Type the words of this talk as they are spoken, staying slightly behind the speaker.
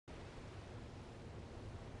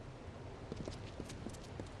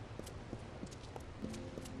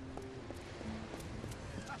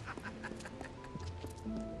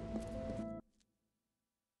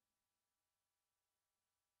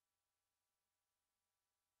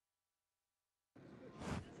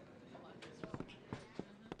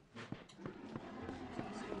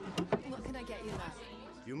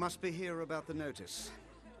You must be here about the notice.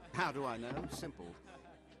 How do I know? Simple.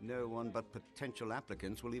 No one but potential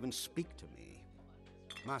applicants will even speak to me.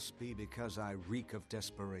 Must be because I reek of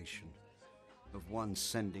desperation, of one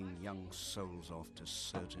sending young souls off to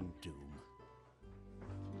certain doom.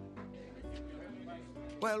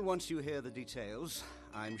 Well, once you hear the details,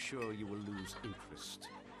 I'm sure you will lose interest.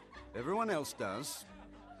 Everyone else does.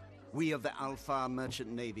 We of the Alpha Merchant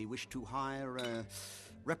Navy wish to hire a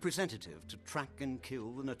representative to track and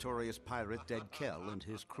kill the notorious pirate Dead Kel and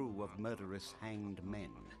his crew of murderous hanged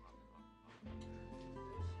men.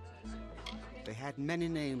 They had many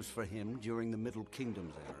names for him during the Middle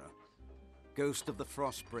Kingdom's era. Ghost of the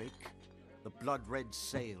Frostbreak, the Blood-Red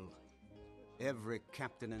Sail. Every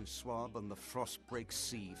captain and swab on the Frostbreak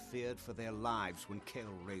Sea feared for their lives when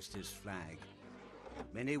Kel raised his flag.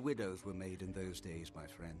 Many widows were made in those days, my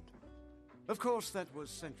friend. Of course, that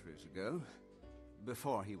was centuries ago,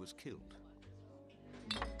 before he was killed.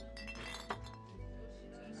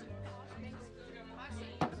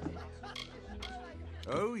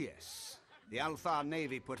 Oh yes, the Alpha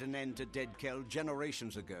Navy put an end to Dead Kel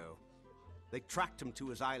generations ago. They tracked him to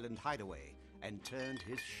his island hideaway and turned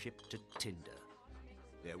his ship to tinder.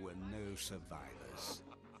 There were no survivors.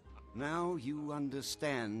 Now you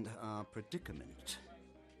understand our predicament.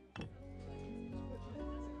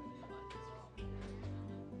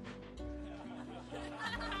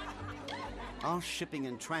 Our shipping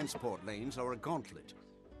and transport lanes are a gauntlet.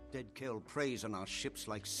 Dead Kel preys on our ships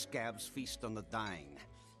like scabs feast on the dying.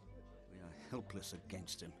 We are helpless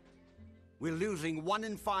against him. We're losing 1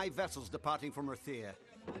 in 5 vessels departing from Earthia.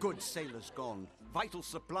 Good sailors gone, vital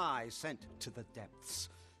supplies sent to the depths.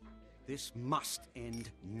 This must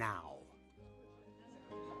end now.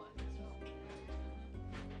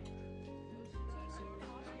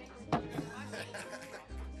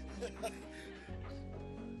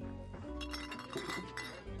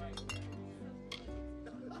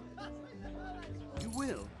 You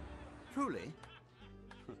will? Truly?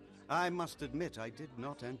 I must admit I did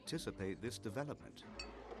not anticipate this development.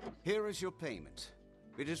 Here is your payment.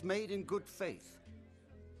 It is made in good faith.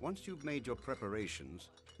 Once you've made your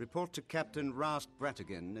preparations, report to Captain Rast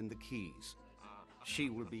Bratigan in the Keys. She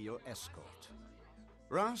will be your escort.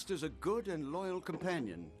 Rast is a good and loyal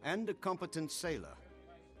companion and a competent sailor,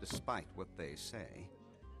 despite what they say.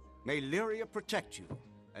 May Lyria protect you,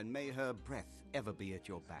 and may her breath ever be at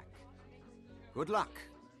your back. Good luck.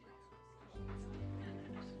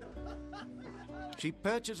 She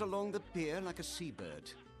perches along the pier like a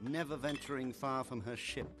seabird, never venturing far from her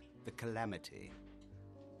ship, the Calamity.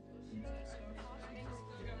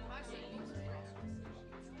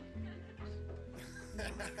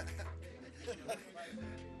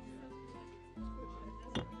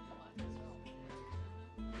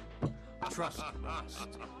 Trust Rast.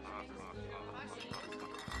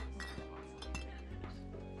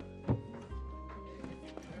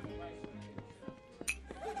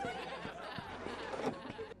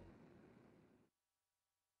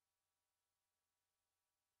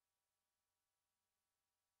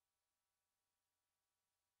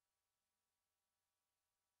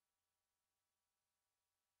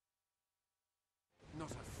 Not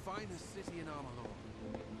a finer city in Amalur.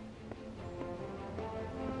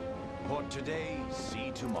 For today,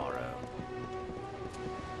 see tomorrow.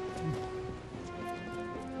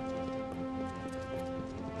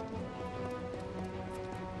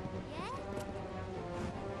 Yeah?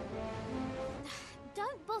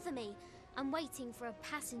 Don't bother me. I'm waiting for a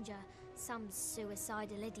passenger, some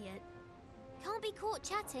suicidal idiot. Can't be caught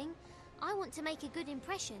chatting. I want to make a good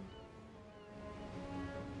impression.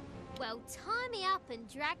 Well, tie me up and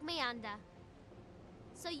drag me under.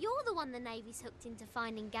 So you're the one the Navy's hooked into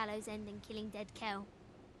finding Gallows End and killing Dead Kel.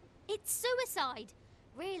 It's suicide!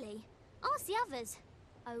 Really? Ask the others.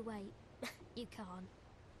 Oh wait, you can't.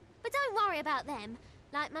 But don't worry about them.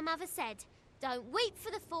 Like my mother said, don't weep for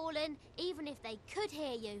the fallen, even if they could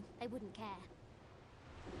hear you. They wouldn't care.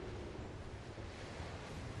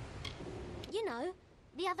 You know,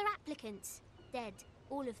 the other applicants. Dead,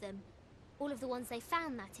 all of them. All of the ones they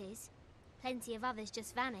found, that is. Plenty of others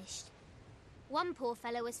just vanished. One poor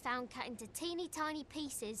fellow was found cut into teeny tiny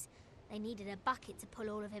pieces. They needed a bucket to pull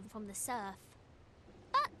all of him from the surf.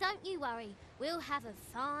 But don't you worry, we'll have a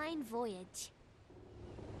fine voyage.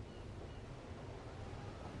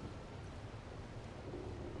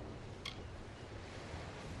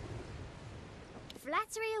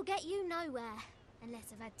 Flattery'll get you nowhere,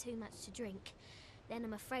 unless I've had too much to drink. Then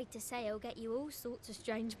I'm afraid to say it'll get you all sorts of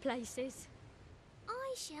strange places.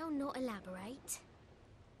 I shall not elaborate.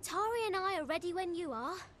 Tari and I are ready when you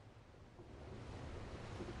are.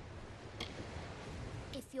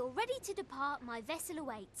 If you're ready to depart, my vessel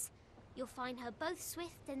awaits. You'll find her both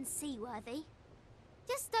swift and seaworthy.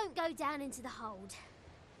 Just don't go down into the hold.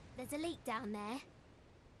 There's a leak down there.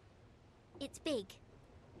 It's big.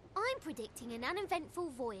 I'm predicting an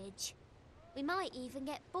uneventful voyage. We might even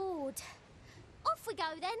get bored. Off we go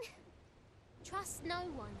then. Trust no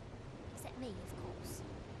one, except me, of course.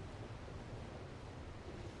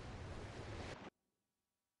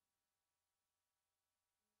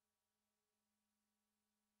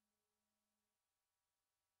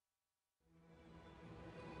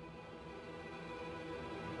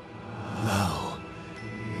 Lo,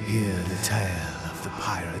 hear the tale of the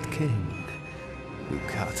Pirate King, who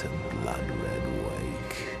cut a blood-red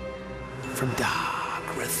wake from dark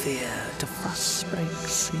Rathir to frustrate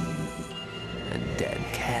sea, and Dead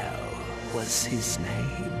Kel was his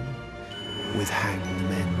name. With hanged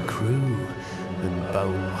men crew and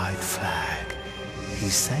bone-white flag, he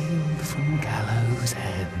sailed from gallows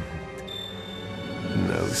end.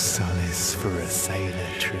 No solace for a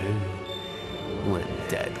sailor true when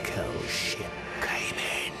Dead Kel's ship came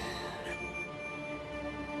in.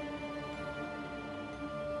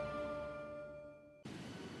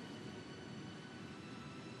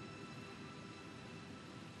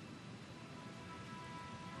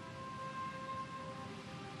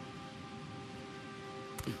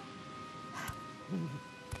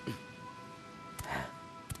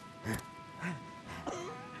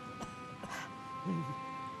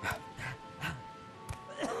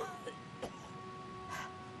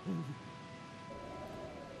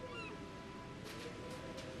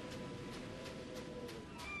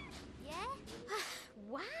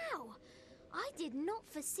 Wow! I did not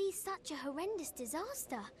foresee such a horrendous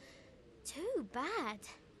disaster. Too bad.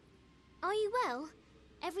 Are you well?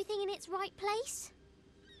 Everything in its right place?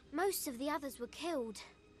 Most of the others were killed.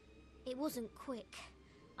 It wasn't quick.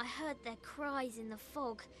 I heard their cries in the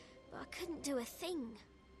fog, but I couldn't do a thing.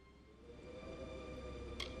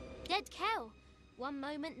 Dead Kel! One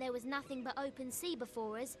moment there was nothing but open sea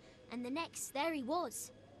before us, and the next there he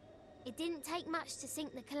was. It didn't take much to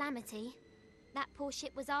sink the Calamity. That poor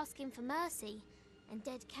ship was asking for mercy, and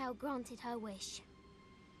Dead Kel granted her wish.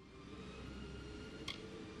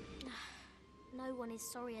 No one is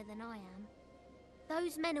sorrier than I am.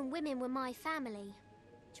 Those men and women were my family.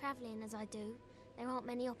 Travelling as I do, there aren't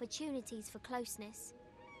many opportunities for closeness.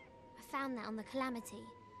 I found that on the Calamity.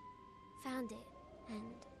 Found it,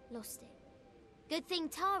 and lost it. Good thing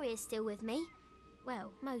Tari is still with me.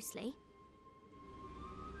 Well, mostly.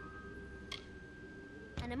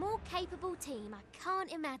 And a more capable team I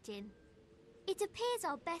can't imagine. It appears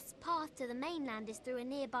our best path to the mainland is through a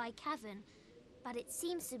nearby cavern, but it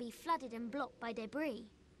seems to be flooded and blocked by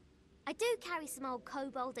debris. I do carry some old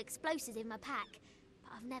kobold explosives in my pack,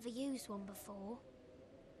 but I've never used one before.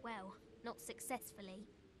 Well, not successfully.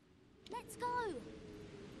 Let's go!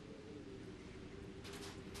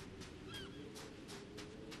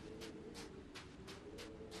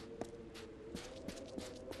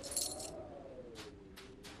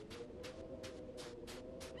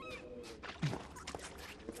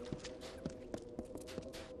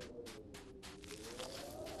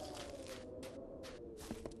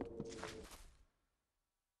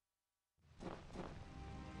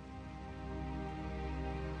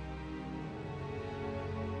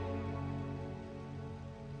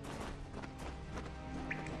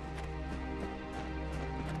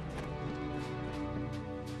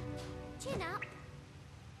 Chin up.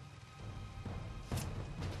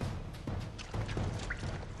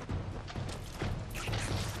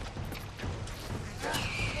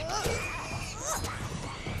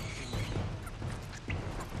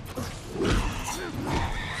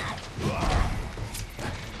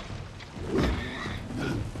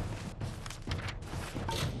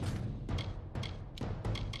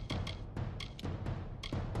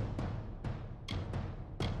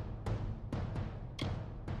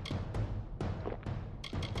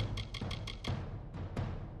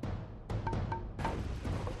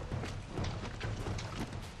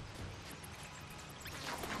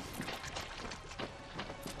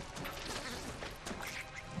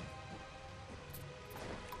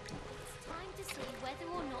 Whether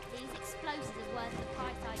or not these explosives are worth the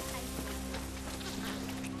price I paid for them.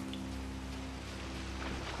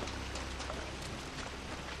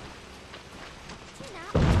 Chin up.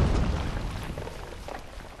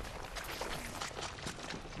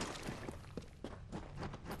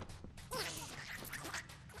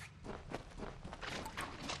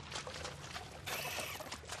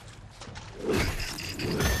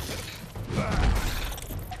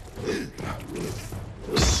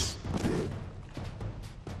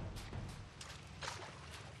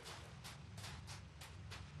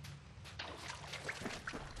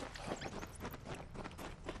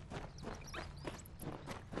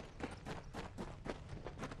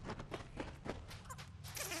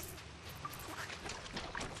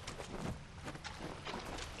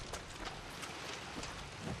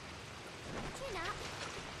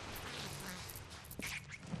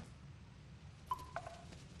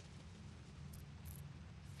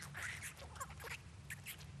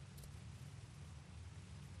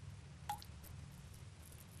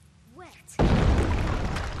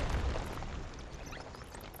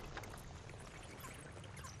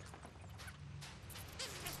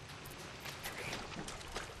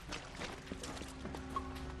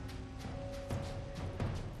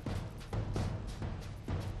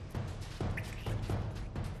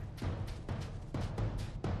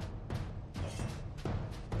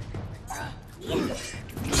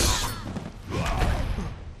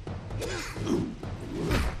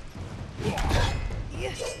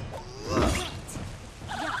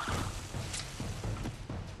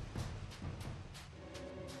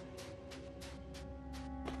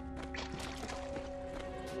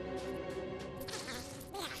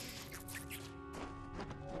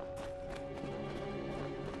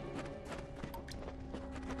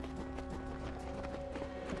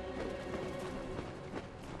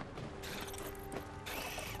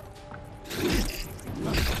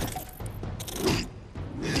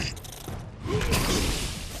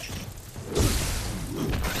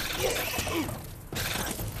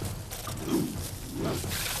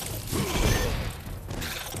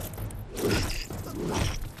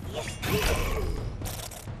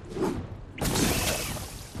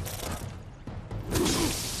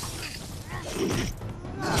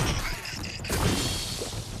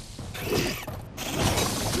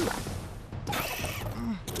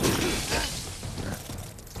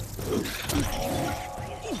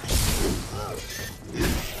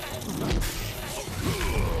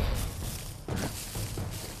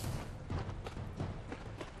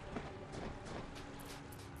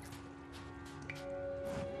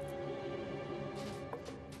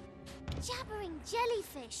 Jabbering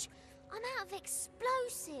jellyfish! I'm out of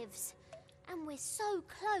explosives! And we're so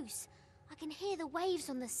close, I can hear the waves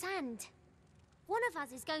on the sand. One of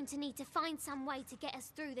us is going to need to find some way to get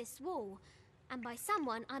us through this wall. And by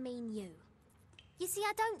someone, I mean you. You see,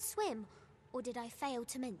 I don't swim, or did I fail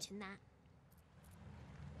to mention that?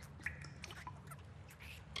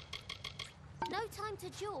 No time to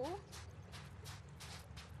jaw.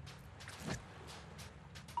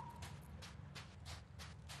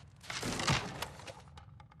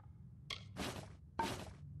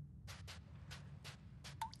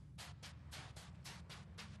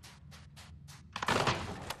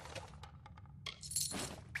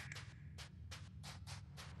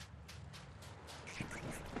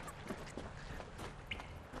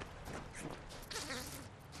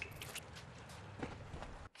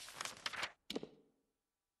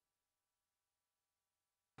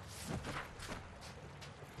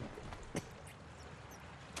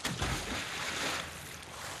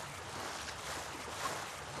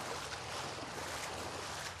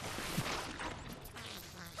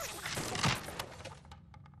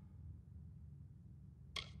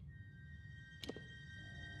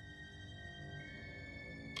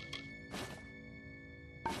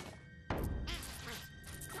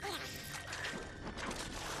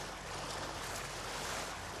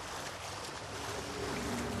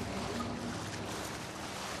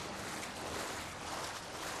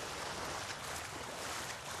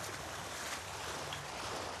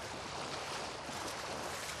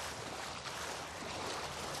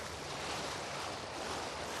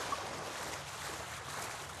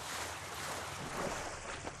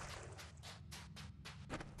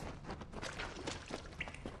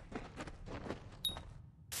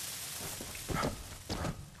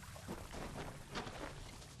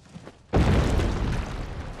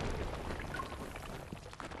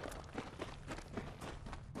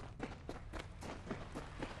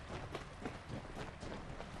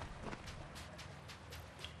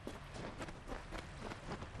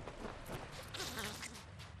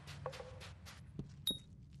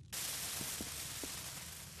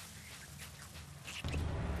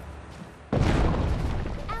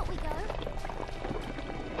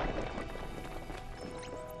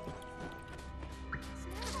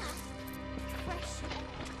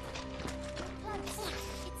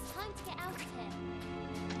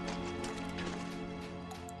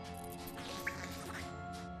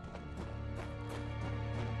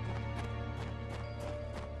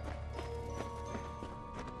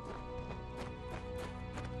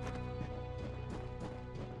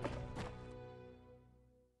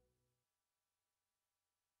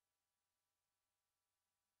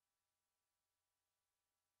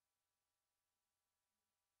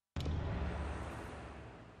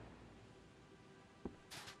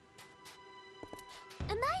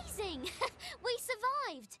 Amazing! We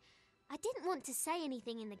survived! I didn't want to say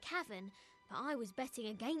anything in the cavern, but I was betting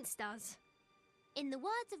against us. In the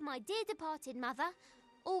words of my dear departed mother,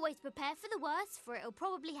 always prepare for the worst, for it'll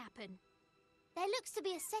probably happen. There looks to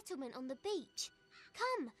be a settlement on the beach.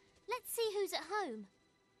 Come, let's see who's at home.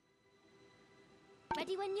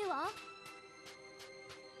 Ready when you are?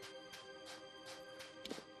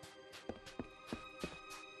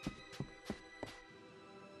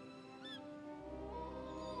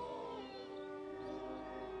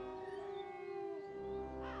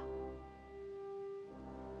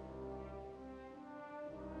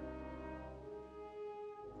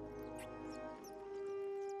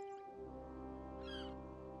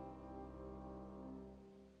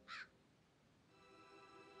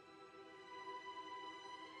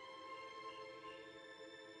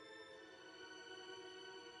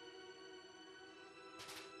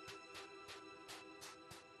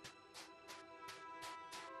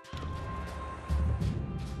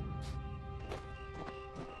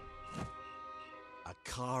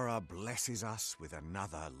 Kara blesses us with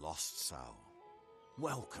another lost soul.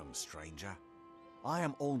 Welcome, stranger. I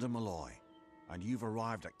am Alder Malloy, and you've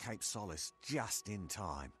arrived at Cape Solace just in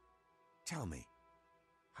time. Tell me,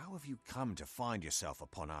 how have you come to find yourself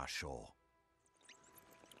upon our shore?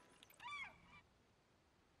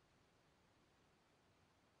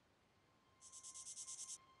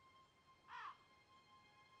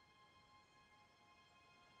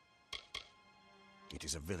 It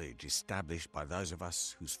is a village established by those of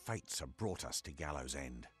us whose fates have brought us to Gallows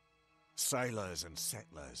End. Sailors and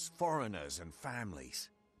settlers, foreigners and families,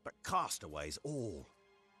 but castaways all.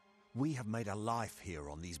 We have made a life here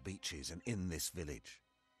on these beaches and in this village.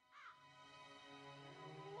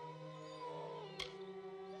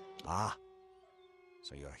 Ah,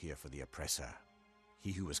 so you're here for the oppressor,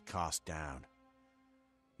 he who was cast down.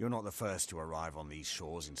 You're not the first to arrive on these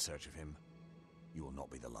shores in search of him. You will not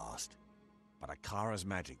be the last. But Akara's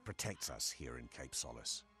magic protects us here in Cape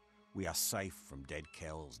Solace. We are safe from Dead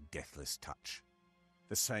Kel's deathless touch.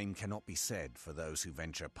 The same cannot be said for those who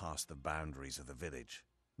venture past the boundaries of the village,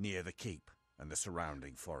 near the keep and the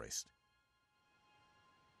surrounding forest.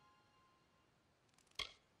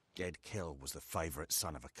 Dead Kel was the favorite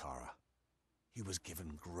son of Akara. He was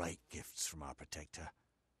given great gifts from our protector,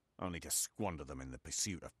 only to squander them in the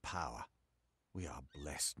pursuit of power. We are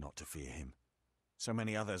blessed not to fear him. So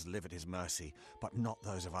many others live at his mercy, but not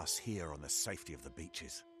those of us here on the safety of the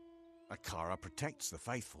beaches. Akara protects the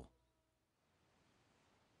faithful.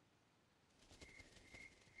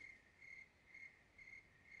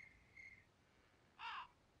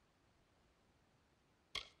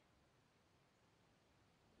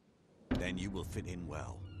 Then you will fit in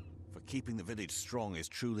well, for keeping the village strong is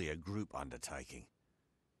truly a group undertaking.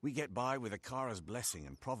 We get by with Akara's blessing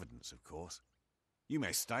and providence, of course. You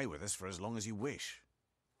may stay with us for as long as you wish,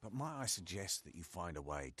 but might I suggest that you find a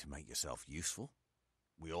way to make yourself useful?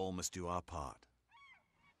 We all must do our part.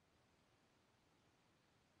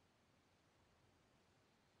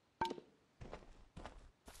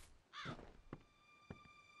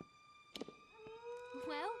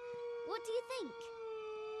 Well, what do you think?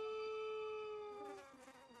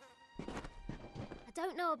 I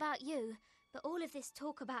don't know about you, but all of this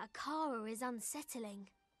talk about Akara is unsettling.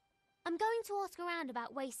 I'm going to ask around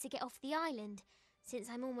about ways to get off the island, since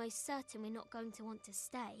I'm almost certain we're not going to want to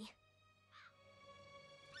stay.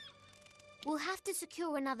 We'll have to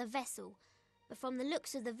secure another vessel, but from the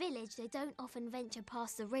looks of the village, they don't often venture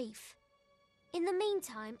past the reef. In the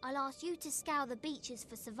meantime, I'll ask you to scour the beaches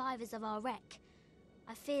for survivors of our wreck.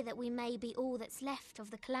 I fear that we may be all that's left of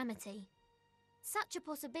the calamity. Such a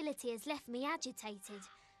possibility has left me agitated.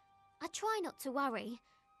 I try not to worry.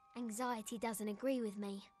 Anxiety doesn't agree with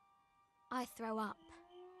me. I throw up.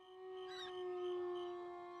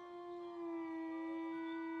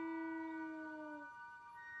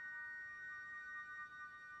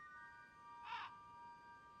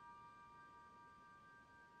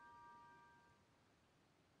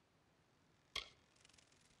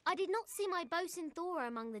 I did not see my bosun Thora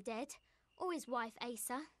among the dead, or his wife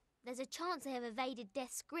Asa. There's a chance they have evaded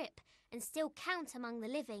death's grip and still count among the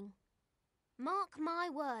living. Mark my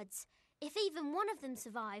words, if even one of them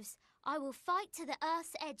survives, I will fight to the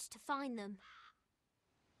earth's edge to find them.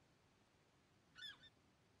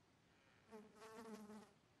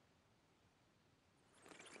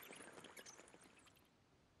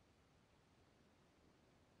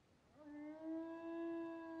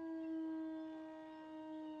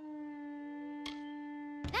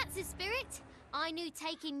 That's the spirit. I knew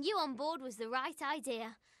taking you on board was the right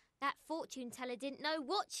idea. That fortune teller didn't know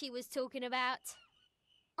what she was talking about.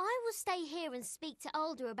 I will stay here and speak to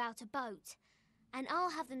Alder about a boat, and I'll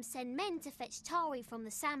have them send men to fetch Tari from the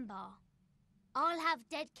sandbar. I'll have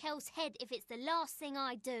Dead Kel's head if it's the last thing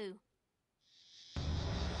I do.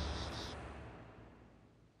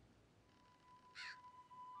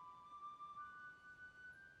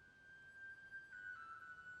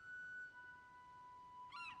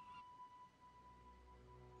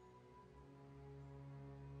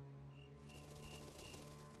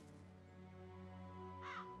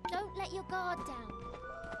 Don't let your guard down.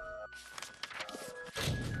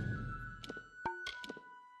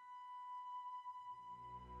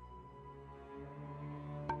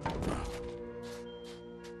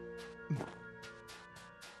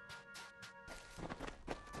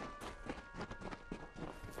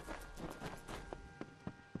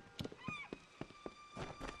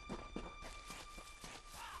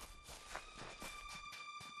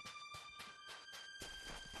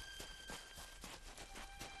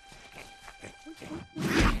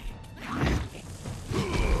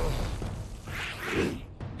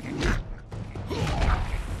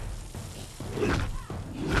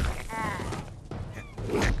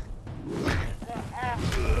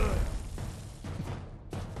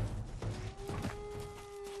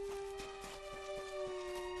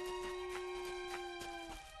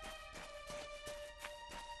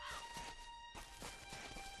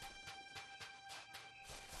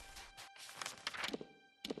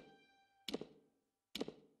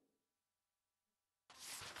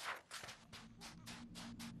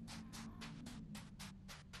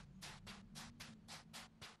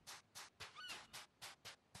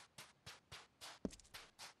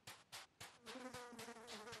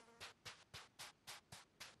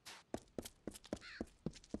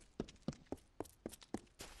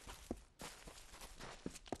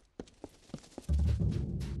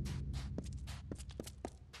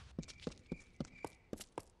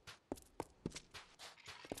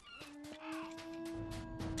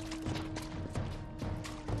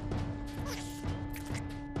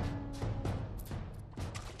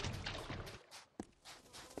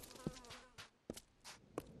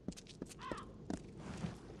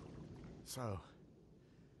 So,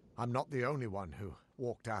 I'm not the only one who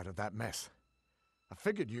walked out of that mess. I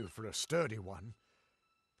figured you for a sturdy one,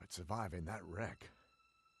 but surviving that wreck,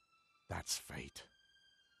 that's fate.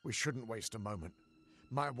 We shouldn't waste a moment.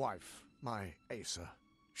 My wife, my Asa,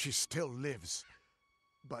 she still lives,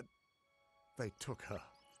 but they took her.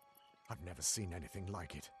 I've never seen anything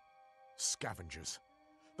like it. Scavengers.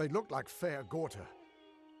 They look like fair Gorta,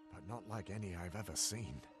 but not like any I've ever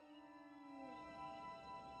seen.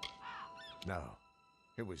 No,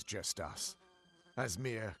 it was just us.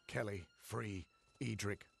 Asmir, Kelly, Free,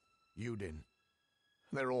 Edric, Udin.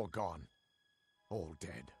 They're all gone. All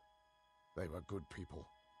dead. They were good people.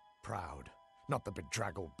 Proud. Not the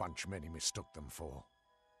bedraggled bunch many mistook them for.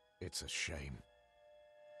 It's a shame.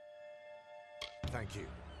 Thank you.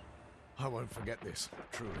 I won't forget this,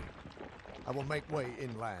 truly. I will make way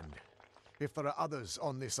inland. If there are others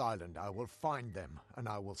on this island, I will find them, and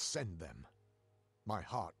I will send them. My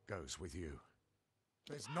heart goes with you.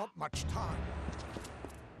 There's not much time.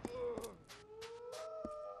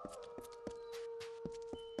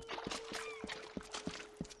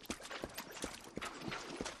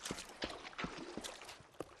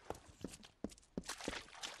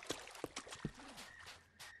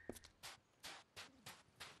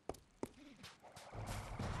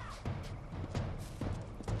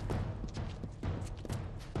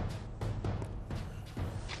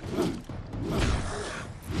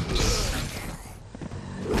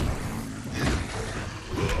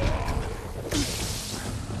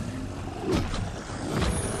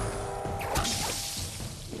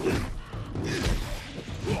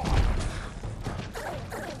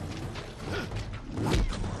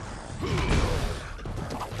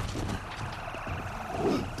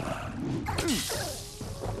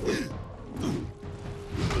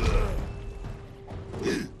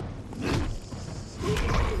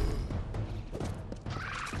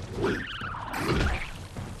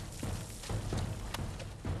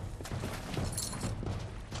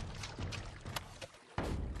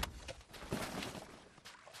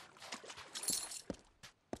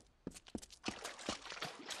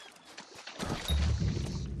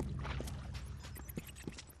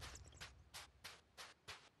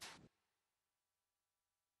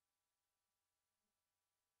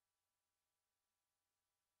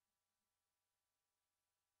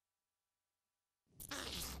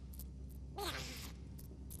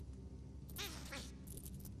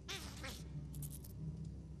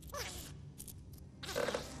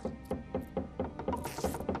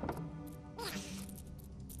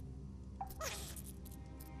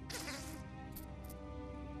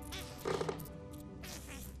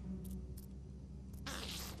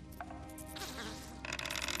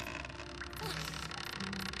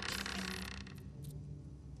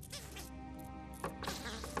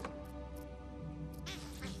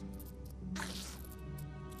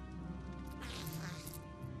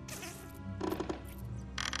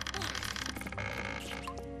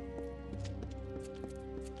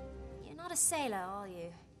 Not a sailor, are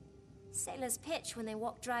you? Sailors pitch when they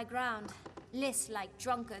walk dry ground, list like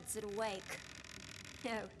drunkards at a wake.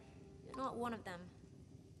 No, you're not one of them.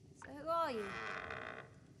 So who are you?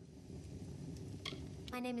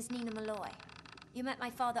 My name is Nina Malloy. You met my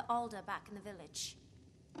father Alder back in the village.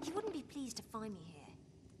 He wouldn't be pleased to find me here.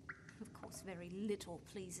 Of course, very little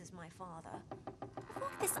pleases my father. I've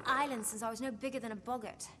walked this island since I was no bigger than a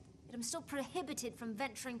boggart, yet I'm still prohibited from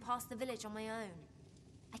venturing past the village on my own.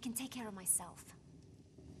 I can take care of myself.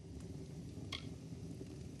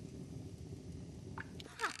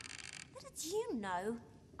 Ha! How did you know?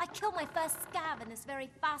 I killed my first scav in this very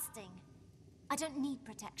fasting. I don't need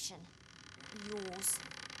protection. Yours,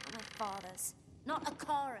 not my father's, not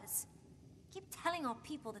Akara's. Keep telling our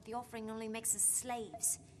people that the offering only makes us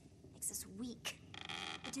slaves, makes us weak.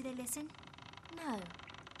 But do they listen? No.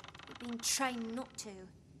 We're being trained not to.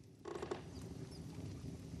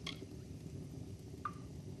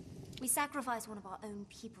 We sacrifice one of our own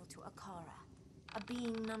people to Akara, a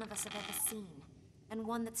being none of us have ever seen, and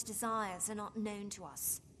one that's desires are not known to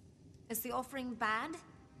us. Is the offering bad?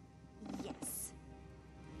 Yes.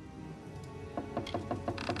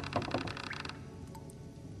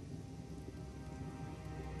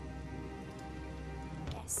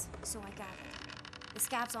 Yes, so I gathered. The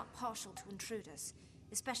scavs aren't partial to intruders,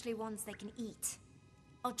 especially ones they can eat.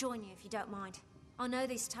 I'll join you if you don't mind. I'll know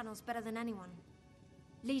these tunnels better than anyone.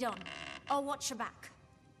 Lead on. I'll watch your back.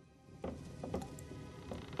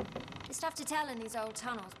 It's tough to tell in these old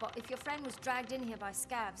tunnels, but if your friend was dragged in here by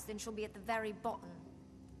scavs, then she'll be at the very bottom.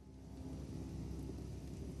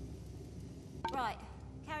 Right.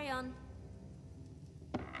 Carry on.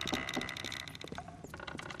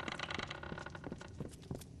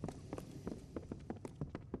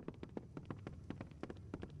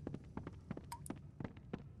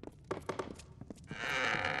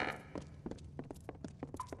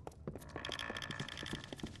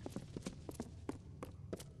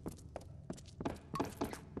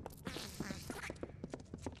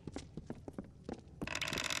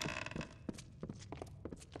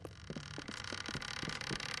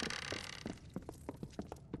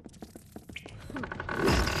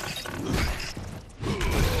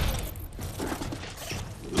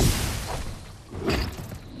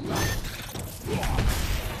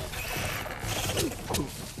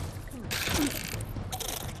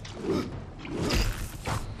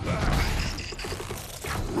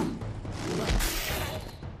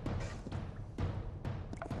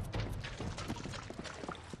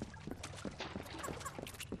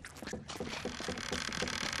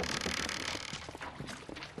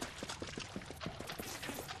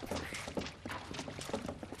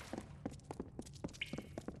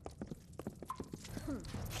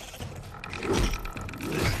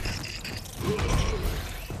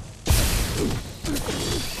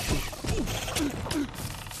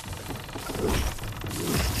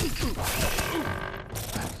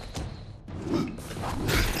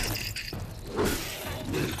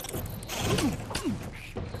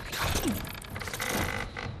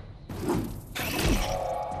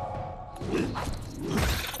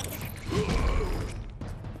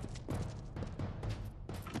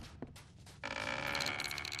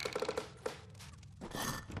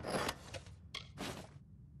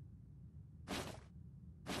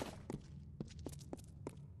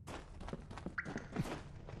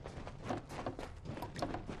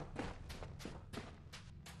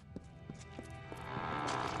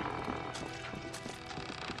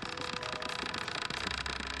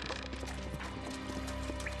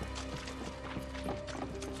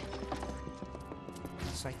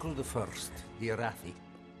 Cycle the First, the Arathi.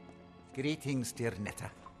 Greetings, dear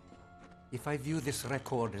Netta. If I view this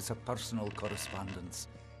record as a personal correspondence,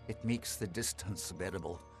 it makes the distance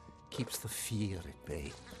bearable, keeps the fear at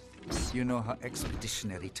bay. You know how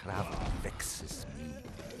expeditionary travel vexes me.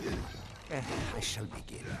 I shall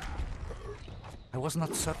begin. I was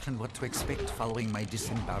not certain what to expect following my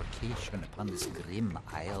disembarkation upon this grim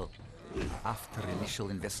isle. After initial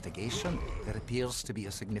investigation, there appears to be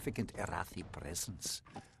a significant Arathi presence,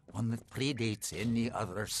 one that predates any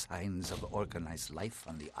other signs of organized life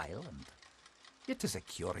on the island. It is a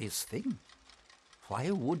curious thing.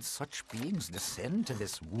 Why would such beings descend to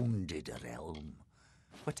this wounded realm?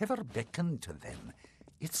 Whatever beckoned to them,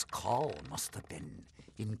 its call must have been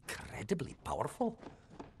incredibly powerful.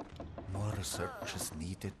 More research is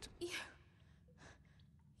needed.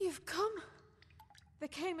 You've come? They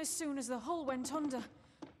came as soon as the hull went under.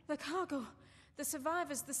 The cargo, the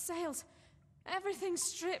survivors, the sails, everything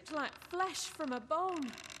stripped like flesh from a bone.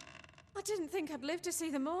 I didn't think I'd live to see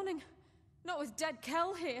the morning. Not with Dead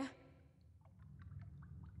Kel here.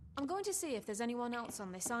 I'm going to see if there's anyone else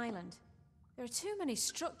on this island. There are too many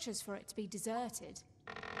structures for it to be deserted.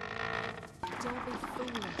 Don't be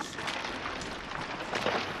foolish.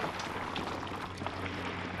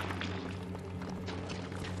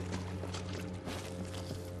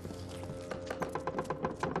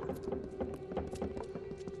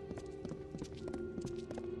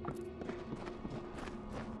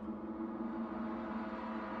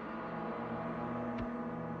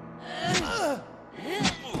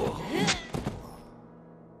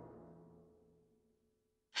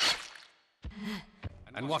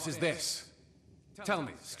 And what is this? Tell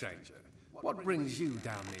me, stranger, what brings you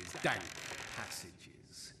down these dank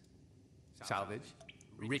passages? Salvage?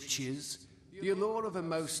 Riches? The allure of a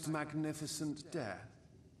most magnificent death?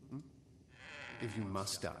 If you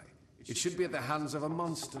must die, it should be at the hands of a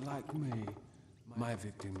monster like me. My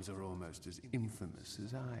victims are almost as infamous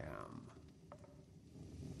as I am.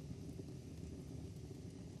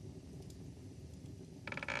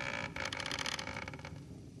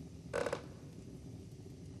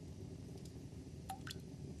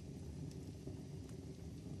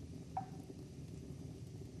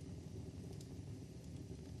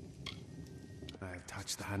 I have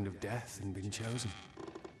touched the hand of death and been chosen.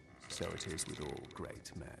 So it is with all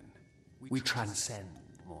great men. We transcend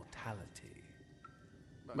mortality.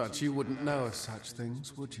 But you wouldn't know of such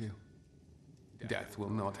things, would you? Death will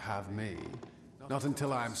not have me, not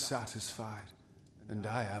until I am satisfied. And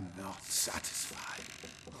I am not satisfied.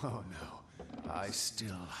 Oh no, I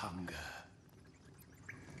still hunger.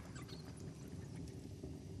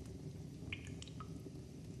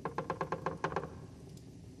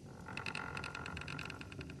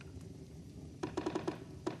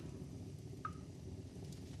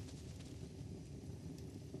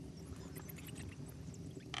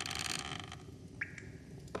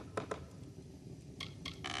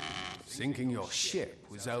 Sinking your ship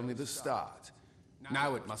was only the start.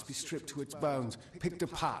 Now it must be stripped to its bones, picked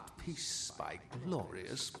apart piece by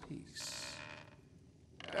glorious piece.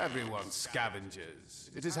 Everyone's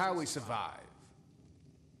scavengers. It is how we survive.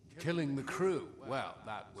 Killing the crew, well,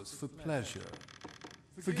 that was for pleasure.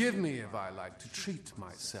 Forgive me if I like to treat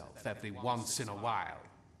myself every once in a while.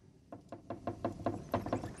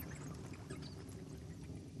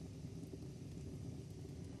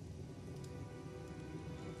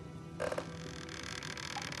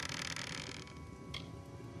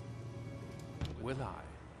 Will I?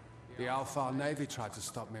 The Alpha Navy tried to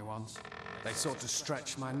stop me once. They sought to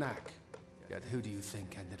stretch my neck. Yet who do you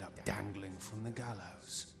think ended up dangling from the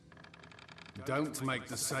gallows? Don't make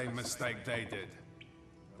the same mistake they did.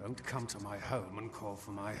 Don't come to my home and call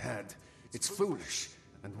for my head. It's foolish,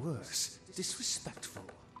 and worse, disrespectful.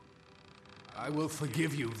 I will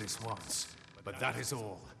forgive you this once, but that is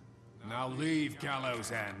all. Now leave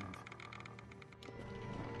Gallows End.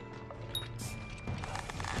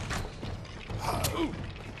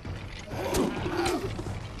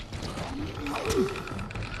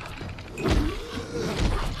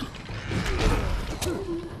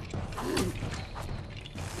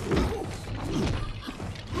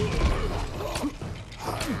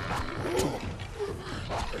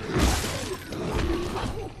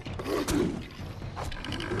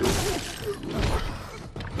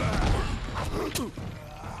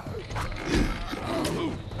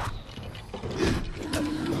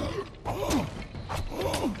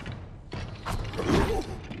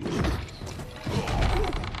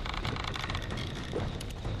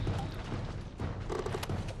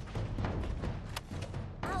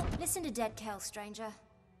 Listen to Dead Kel, stranger.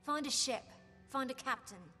 Find a ship, find a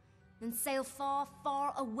captain, then sail far,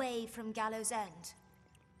 far away from Gallows End.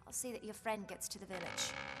 I'll see that your friend gets to the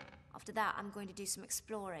village. After that, I'm going to do some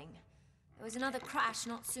exploring. There was another crash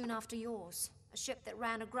not soon after yours. A ship that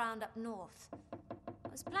ran aground up north. I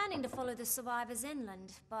was planning to follow the survivors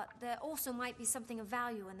inland, but there also might be something of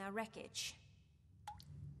value in their wreckage.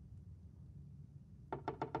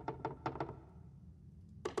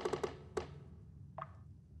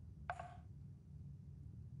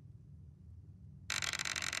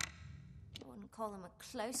 I wouldn't call him a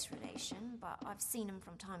close relation, but I've seen him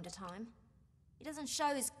from time to time. He doesn't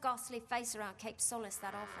show his ghastly face around Cape Solace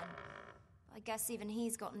that often. I guess even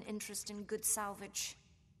he's got an interest in good salvage.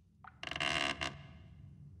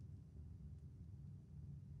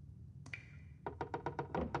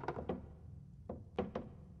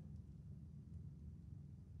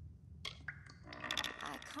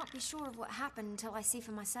 I can't be sure of what happened until I see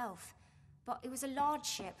for myself. But it was a large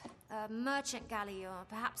ship, a merchant galley, or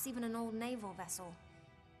perhaps even an old naval vessel.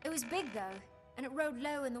 It was big, though, and it rode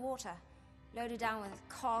low in the water, loaded down with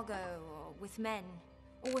cargo, or with men,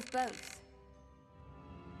 or with both.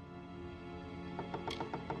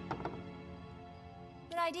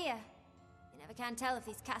 Good idea. You never can tell if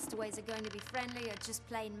these castaways are going to be friendly or just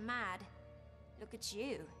plain mad. Look at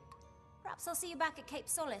you. Perhaps I'll see you back at Cape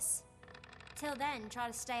Solace. Till then, try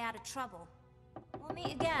to stay out of trouble. We'll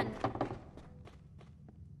meet again.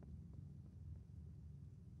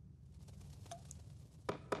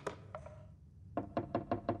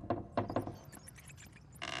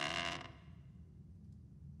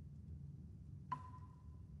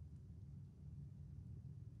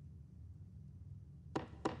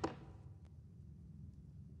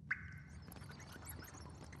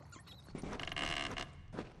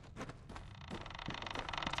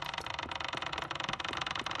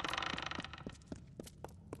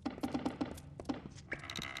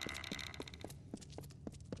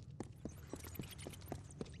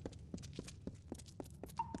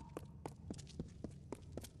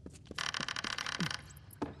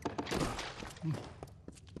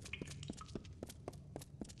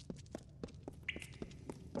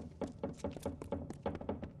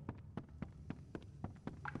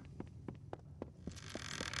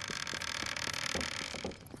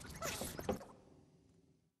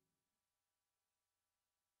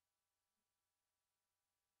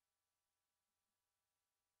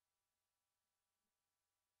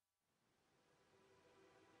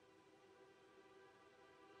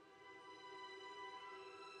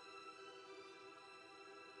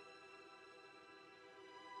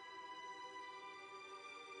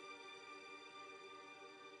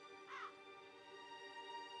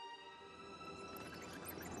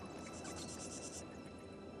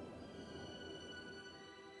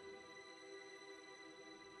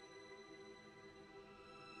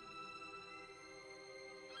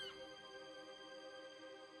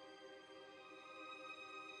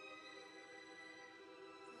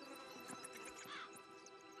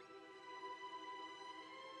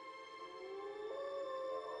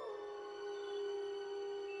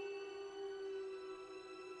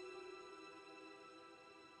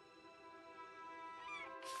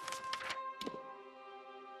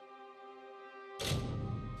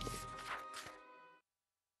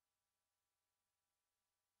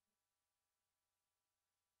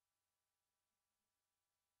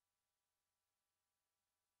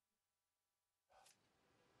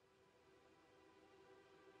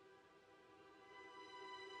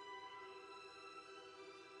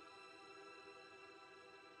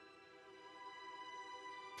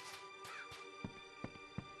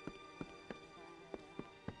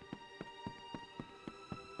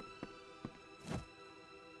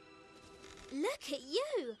 Look at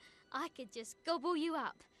you! I could just gobble you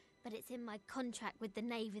up, but it's in my contract with the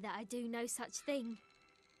Navy that I do no such thing.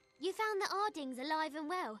 You found the Ardings alive and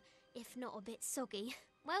well, if not a bit soggy.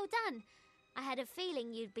 Well done. I had a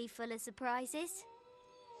feeling you'd be full of surprises.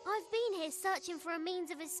 I've been here searching for a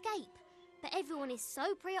means of escape, but everyone is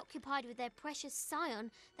so preoccupied with their precious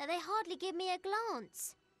scion that they hardly give me a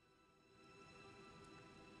glance.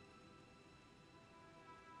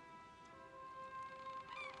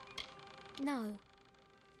 No,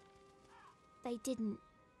 they didn't.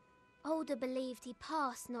 Alder believed he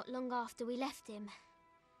passed not long after we left him,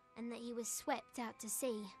 and that he was swept out to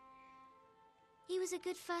sea. He was a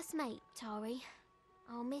good first mate, Tari.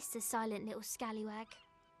 I'll miss the silent little scallywag.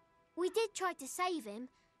 We did try to save him,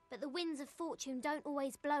 but the winds of fortune don't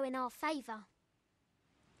always blow in our favour.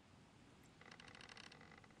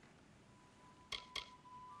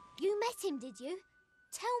 You met him, did you?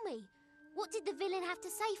 Tell me, what did the villain have to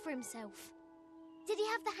say for himself? Did he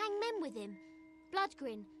have the hangmen with him?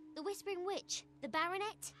 Bloodgrin, the Whispering Witch, the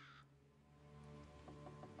Baronet?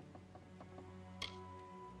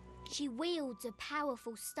 She wields a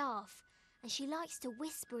powerful staff, and she likes to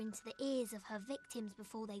whisper into the ears of her victims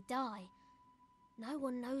before they die. No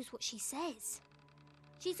one knows what she says.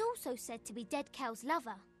 She's also said to be Dead Kel's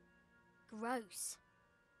lover. Gross.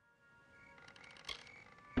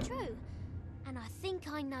 True, and I think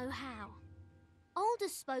I know how.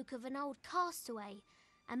 Aldous spoke of an old castaway,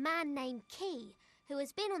 a man named Key, who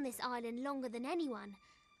has been on this island longer than anyone.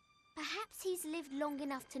 Perhaps he's lived long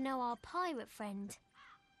enough to know our pirate friend.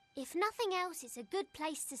 If nothing else, it's a good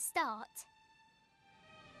place to start.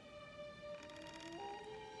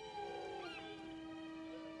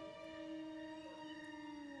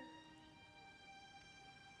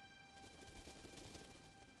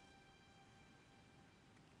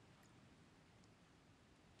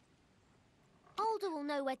 Alder will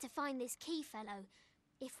know where to find this Key fellow.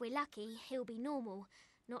 If we're lucky, he'll be normal,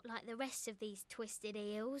 not like the rest of these twisted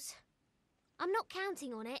eels. I'm not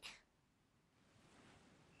counting on it.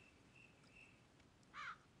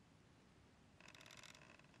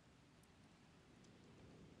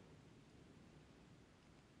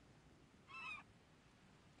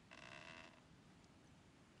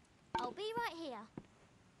 I'll be right here.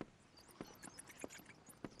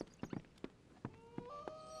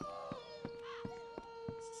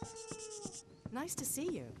 Nice to see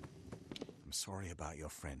you. I'm sorry about your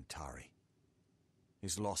friend, Tari.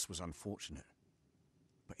 His loss was unfortunate.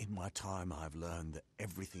 But in my time, I've learned that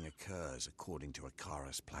everything occurs according to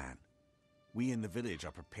Akara's plan. We in the village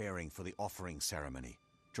are preparing for the offering ceremony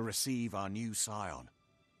to receive our new scion.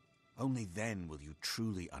 Only then will you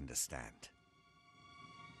truly understand.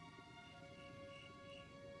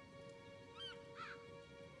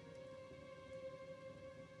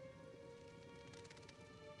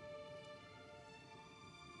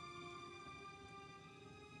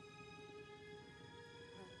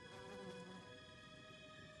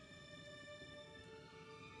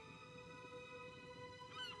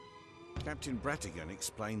 Captain Bratigan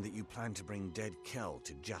explained that you plan to bring Dead Kel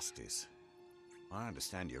to justice. I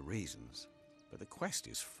understand your reasons, but the quest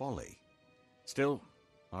is folly. Still,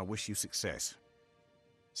 I wish you success.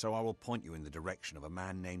 So I will point you in the direction of a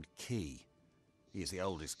man named Key. He is the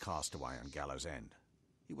oldest castaway on Gallows End.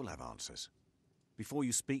 He will have answers. Before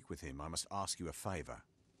you speak with him, I must ask you a favor.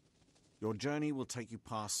 Your journey will take you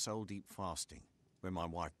past Soul Deep Fasting, where my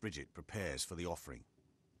wife Bridget prepares for the offering.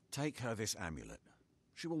 Take her this amulet.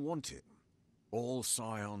 She will want it. All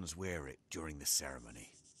scions wear it during the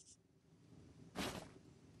ceremony.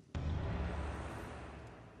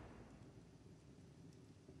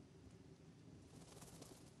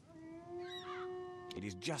 It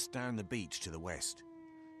is just down the beach to the west.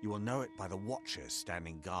 You will know it by the watchers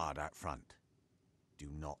standing guard out front. Do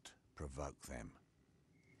not provoke them.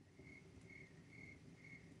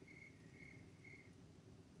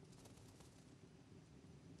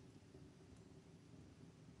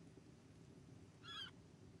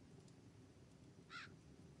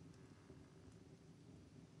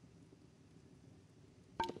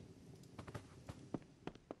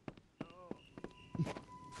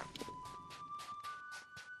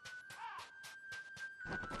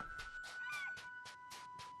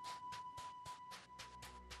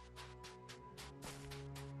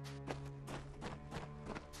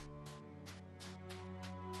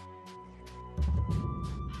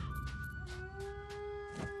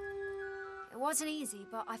 It wasn't easy,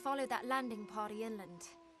 but I followed that landing party inland.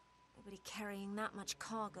 Nobody carrying that much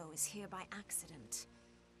cargo is here by accident.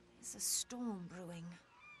 There's a storm brewing.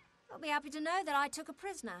 You'll be happy to know that I took a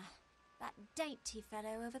prisoner. That dainty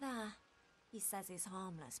fellow over there. He says he's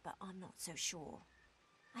harmless, but I'm not so sure.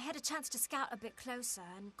 I had a chance to scout a bit closer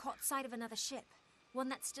and caught sight of another ship. One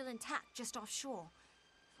that's still intact just offshore.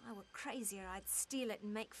 If I were crazier, I'd steal it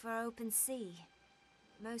and make for open sea.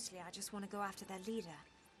 Mostly, I just want to go after their leader.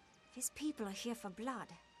 If his people are here for blood,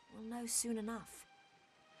 we'll know soon enough.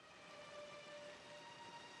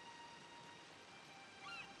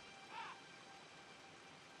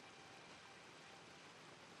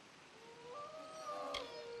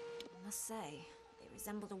 I must say, they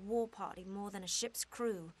resembled a war party more than a ship's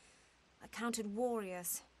crew. I counted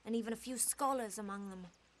warriors, and even a few scholars among them.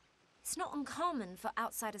 It's not uncommon for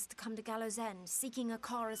outsiders to come to Gallows End, seeking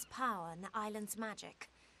Akara's power and the island's magic.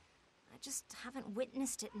 I just haven't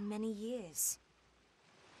witnessed it in many years.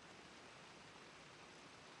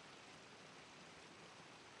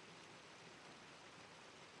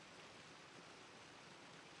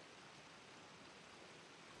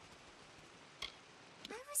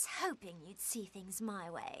 I was hoping you'd see things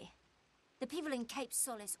my way. The people in Cape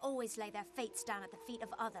Solace always lay their fates down at the feet of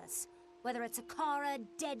others. Whether it's Akara,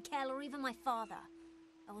 Dead Kel, or even my father.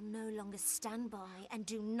 I will no longer stand by and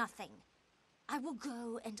do nothing. I will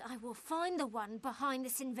go and I will find the one behind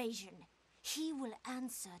this invasion. He will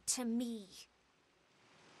answer to me.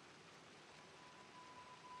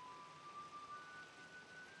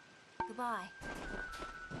 Goodbye.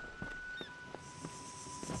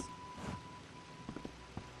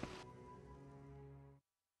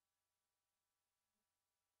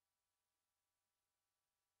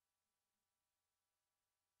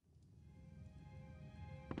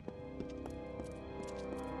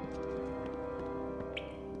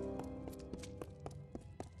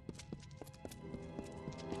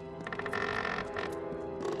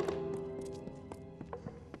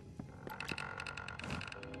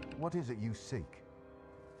 What is it you seek?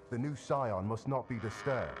 The new scion must not be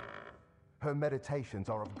disturbed. Her meditations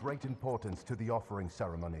are of great importance to the offering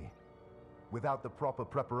ceremony. Without the proper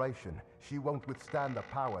preparation, she won't withstand the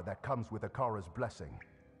power that comes with Akara's blessing.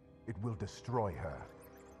 It will destroy her.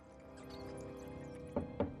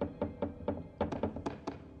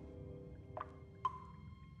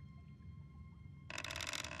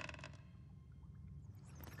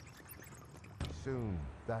 Soon,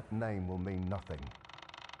 that name will mean nothing.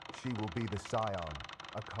 She will be the scion,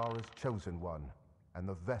 Akara's chosen one, and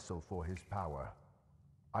the vessel for his power.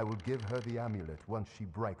 I will give her the amulet once she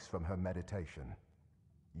breaks from her meditation.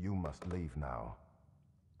 You must leave now.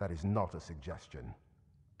 That is not a suggestion.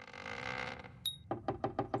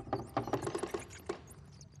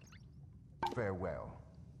 Farewell.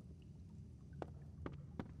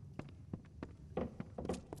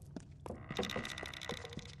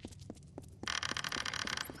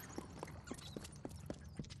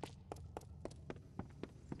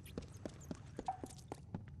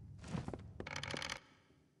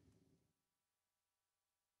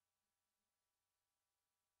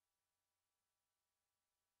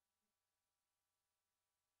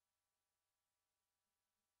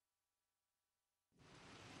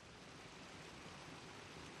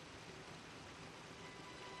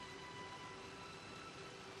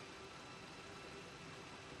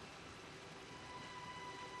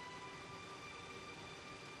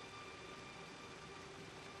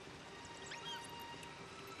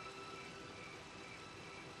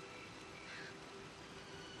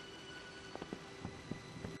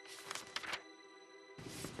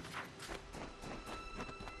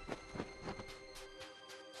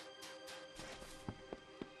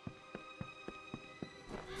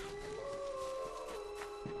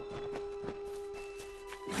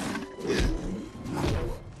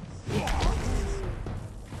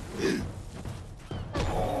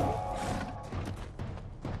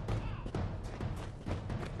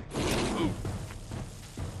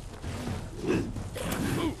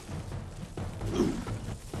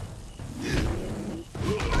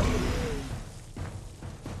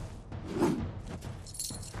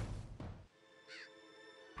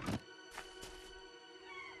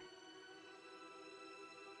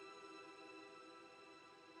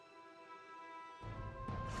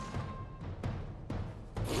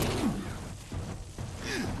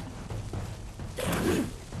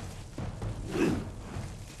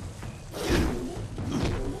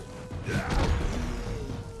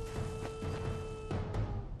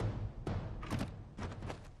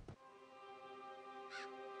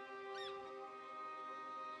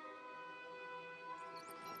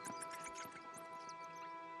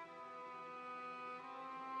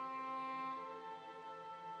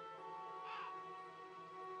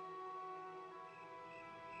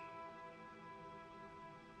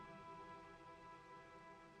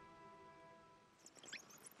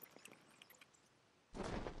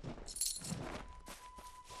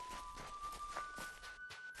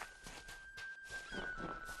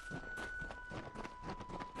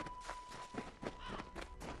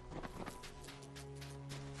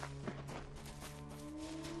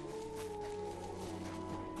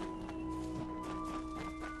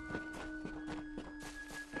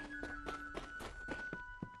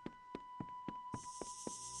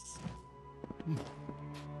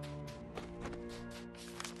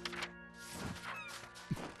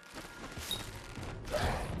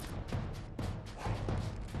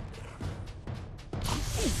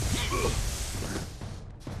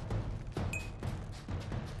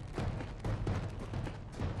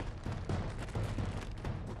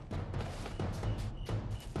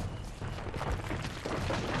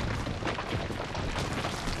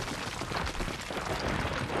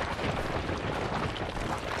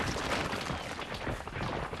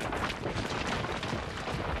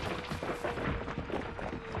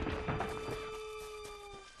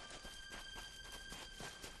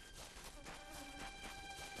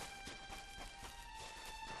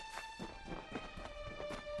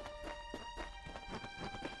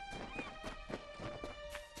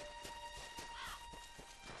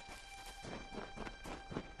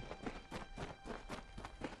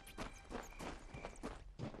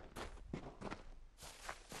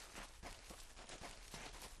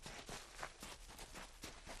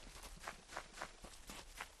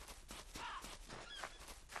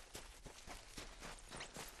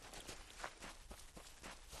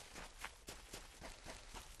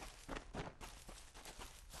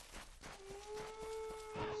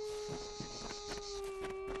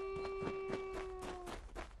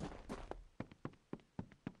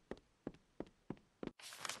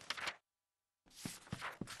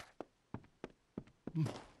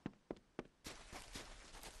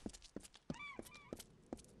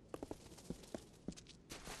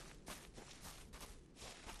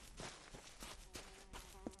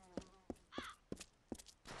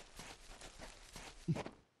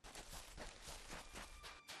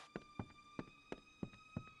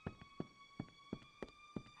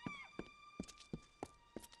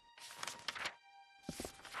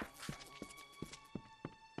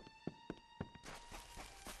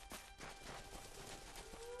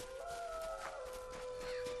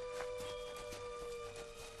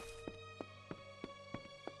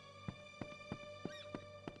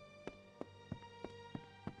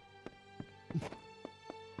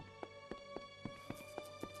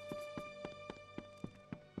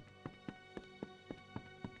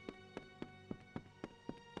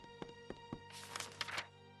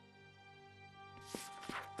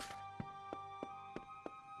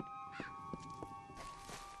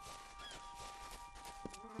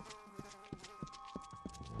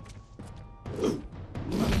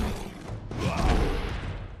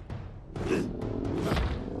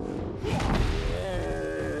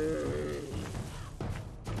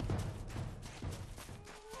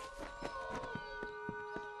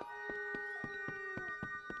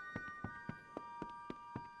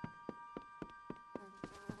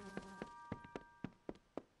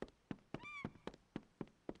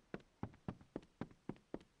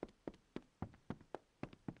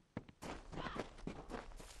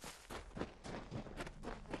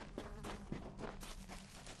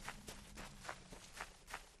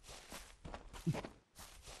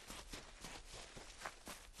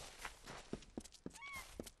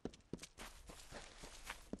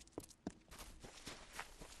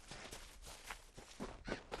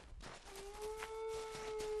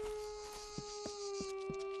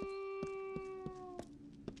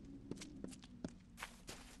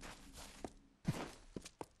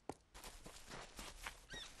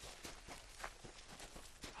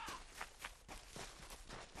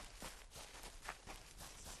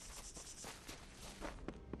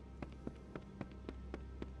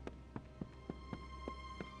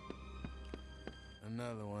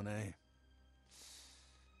 Another one, eh?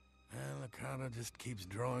 Well, the carter just keeps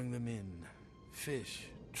drawing them in. Fish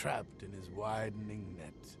trapped in his widening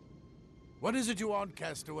net. What is it you want,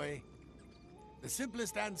 castaway? The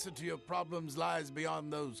simplest answer to your problems lies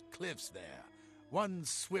beyond those cliffs there. One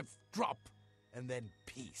swift drop, and then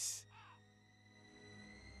peace.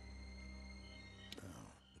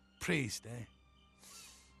 Oh, the priest, eh?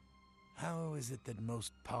 How is it that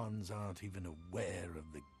most pawns aren't even aware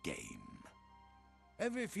of the game?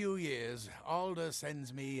 Every few years, Alder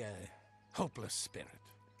sends me a hopeless spirit,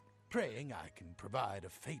 praying I can provide a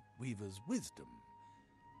fate weaver's wisdom.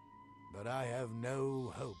 But I have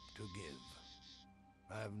no hope to give.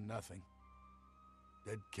 I have nothing.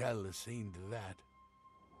 Dead Kel has seen to that.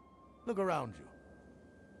 Look around you.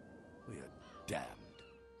 We are damned.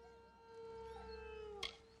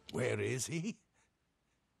 Where is he?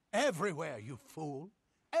 Everywhere, you fool.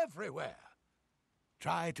 Everywhere.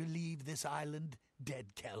 Try to leave this island, Dead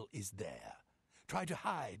Kel is there. Try to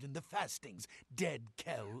hide in the fastings, Dead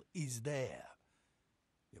Kel is there.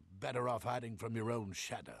 You're better off hiding from your own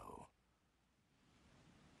shadow.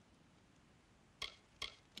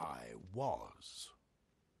 I was.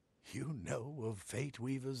 You know of fate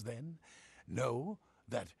weavers, then? Know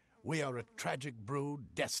that we are a tragic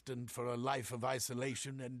brood destined for a life of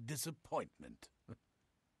isolation and disappointment.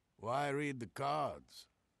 Why read the cards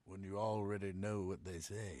when you already know what they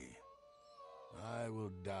say? I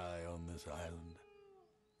will die on this island,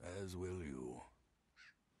 as will you.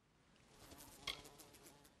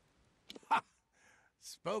 Ha!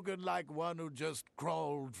 Spoken like one who just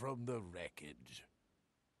crawled from the wreckage.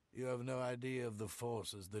 You have no idea of the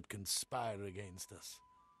forces that conspire against us.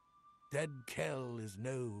 Dead Kel is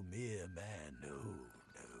no mere man, no.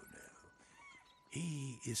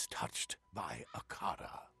 He is touched by a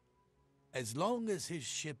Akara. As long as his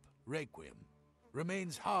ship, Requiem,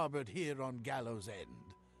 remains harbored here on Gallows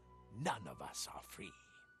End, none of us are free.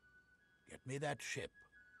 Get me that ship,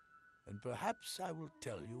 and perhaps I will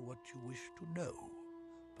tell you what you wish to know.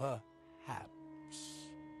 Perhaps.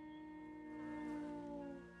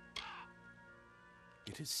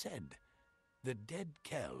 It is said that Dead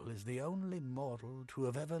Kel is the only mortal to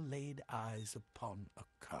have ever laid eyes upon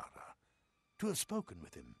Akara, to have spoken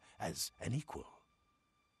with him as an equal.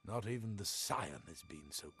 Not even the Scion has been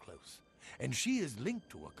so close, and she is linked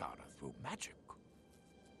to Akara through magic.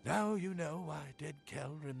 Now you know why Dead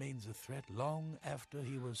Kel remains a threat long after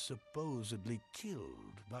he was supposedly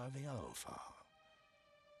killed by the Alpha.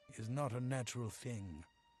 He is not a natural thing.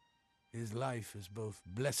 His life is both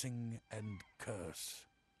blessing and curse.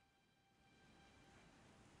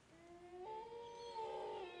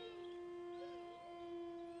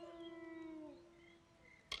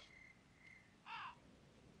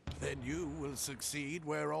 Then you will succeed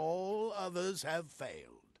where all others have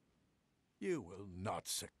failed. You will not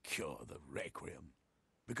secure the Requiem,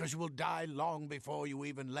 because you will die long before you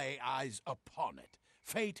even lay eyes upon it.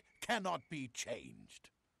 Fate cannot be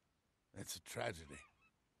changed. It's a tragedy,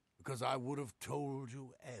 because I would have told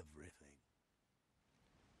you everything.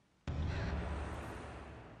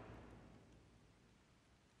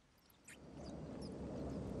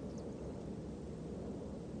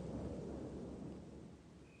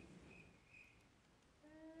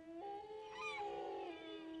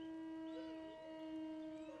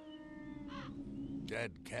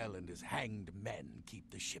 Dead Kel and his hanged men keep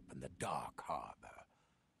the ship in the Dark Harbor,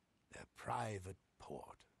 their private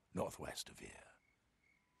port northwest of here.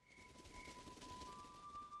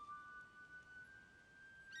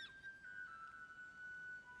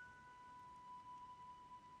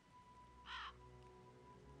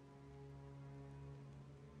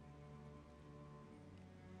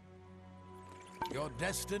 Your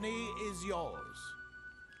destiny is yours.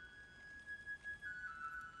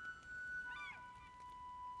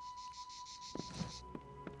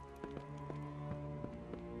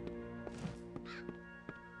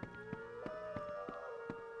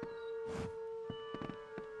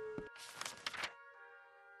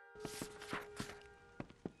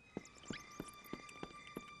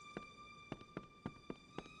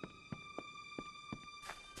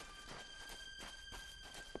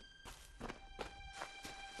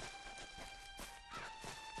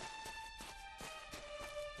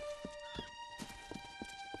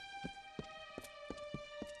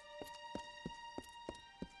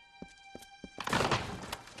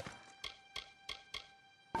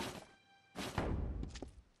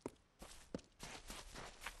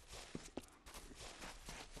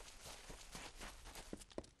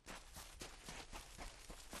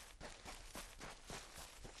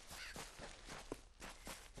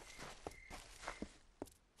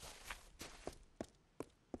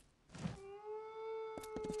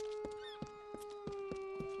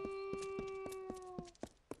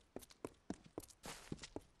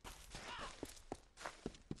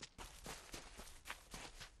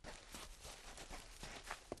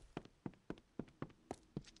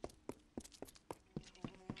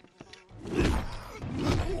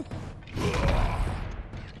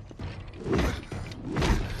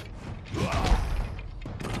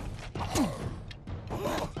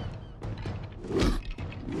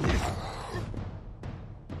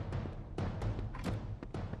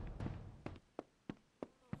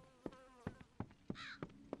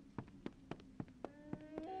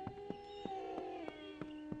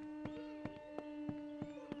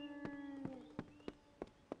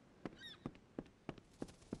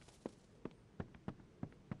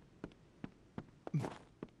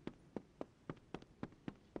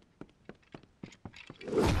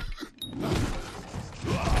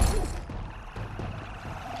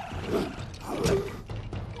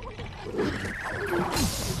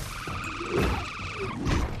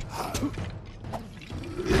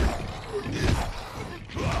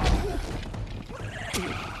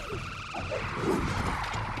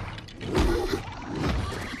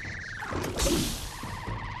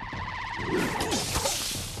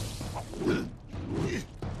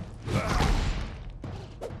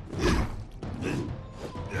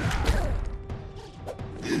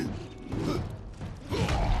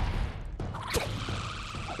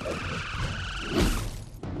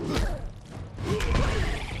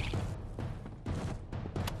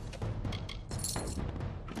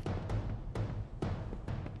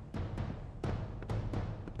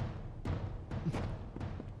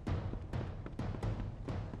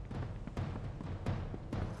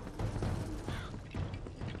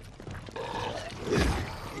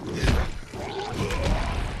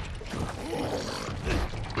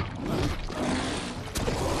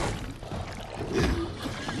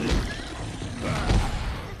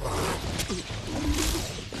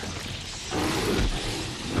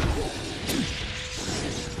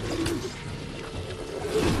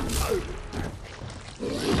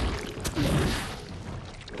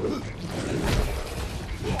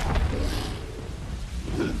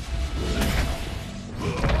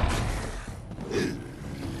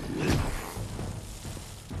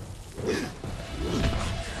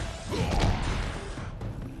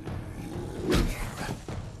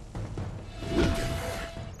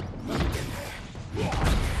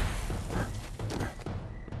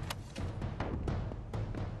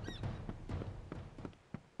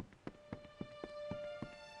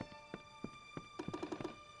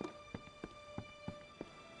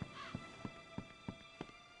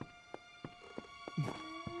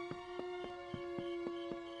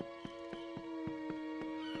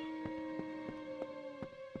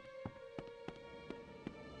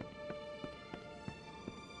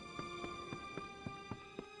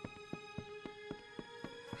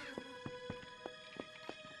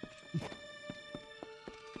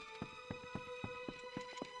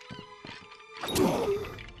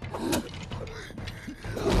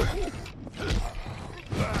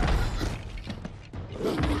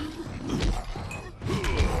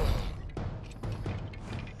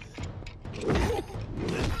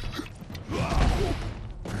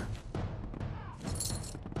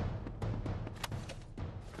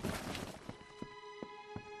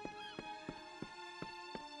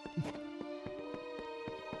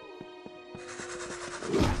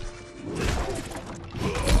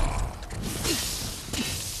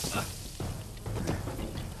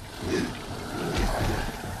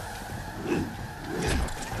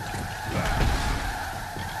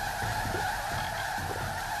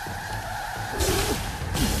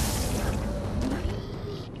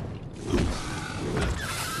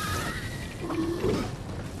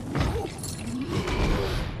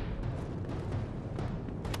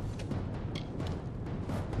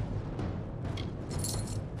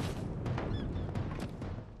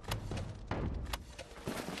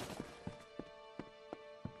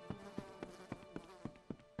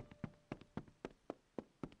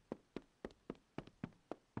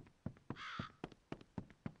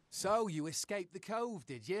 So, you escaped the cove,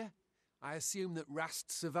 did you? I assume that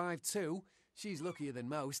Rast survived too. She's luckier than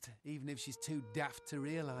most, even if she's too daft to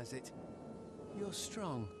realise it. You're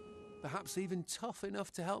strong, perhaps even tough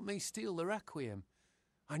enough to help me steal the Requiem.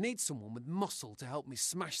 I need someone with muscle to help me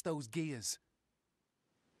smash those gears.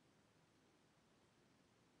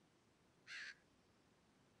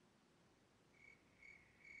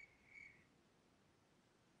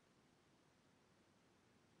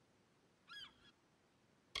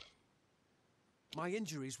 My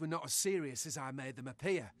injuries were not as serious as I made them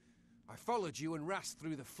appear. I followed you and Rast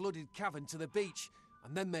through the flooded cavern to the beach,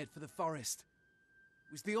 and then made for the forest.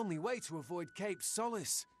 It was the only way to avoid Cape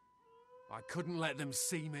Solace. I couldn't let them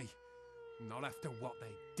see me. Not after what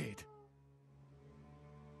they did.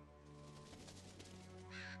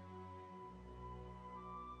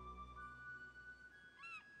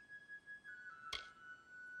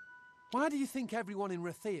 Why do you think everyone in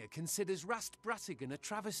Rathia considers Rast Bratigan a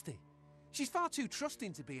travesty? She's far too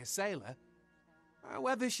trusting to be a sailor.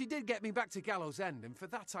 However, she did get me back to Gallows End, and for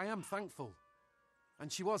that I am thankful.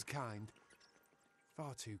 And she was kind.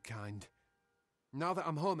 Far too kind. Now that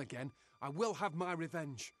I'm home again, I will have my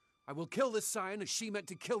revenge. I will kill the Scion as she meant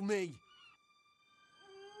to kill me.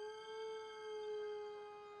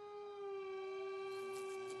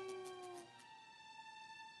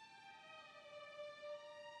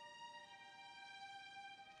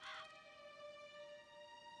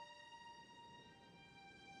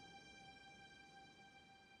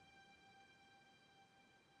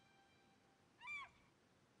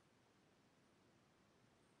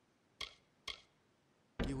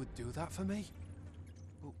 You would do that for me?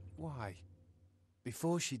 But why?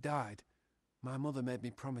 Before she died, my mother made me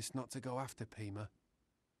promise not to go after Pima.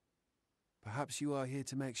 Perhaps you are here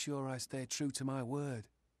to make sure I stay true to my word.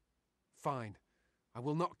 Fine. I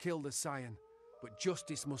will not kill the Scion, but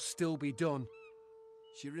justice must still be done.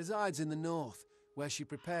 She resides in the north, where she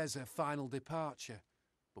prepares her final departure.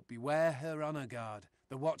 But beware her honor guard,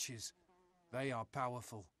 the Watchers. They are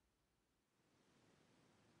powerful.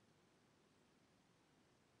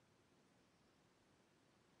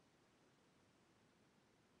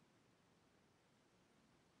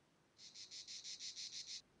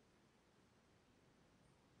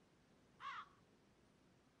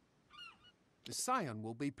 The Scion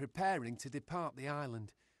will be preparing to depart the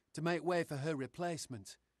island, to make way for her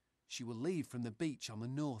replacement. She will leave from the beach on the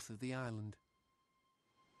north of the island.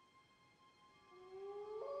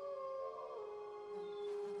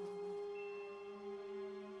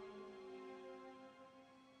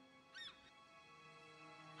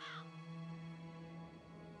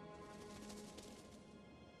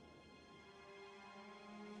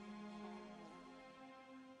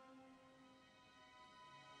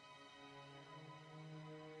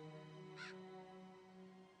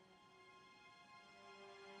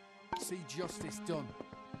 See justice done.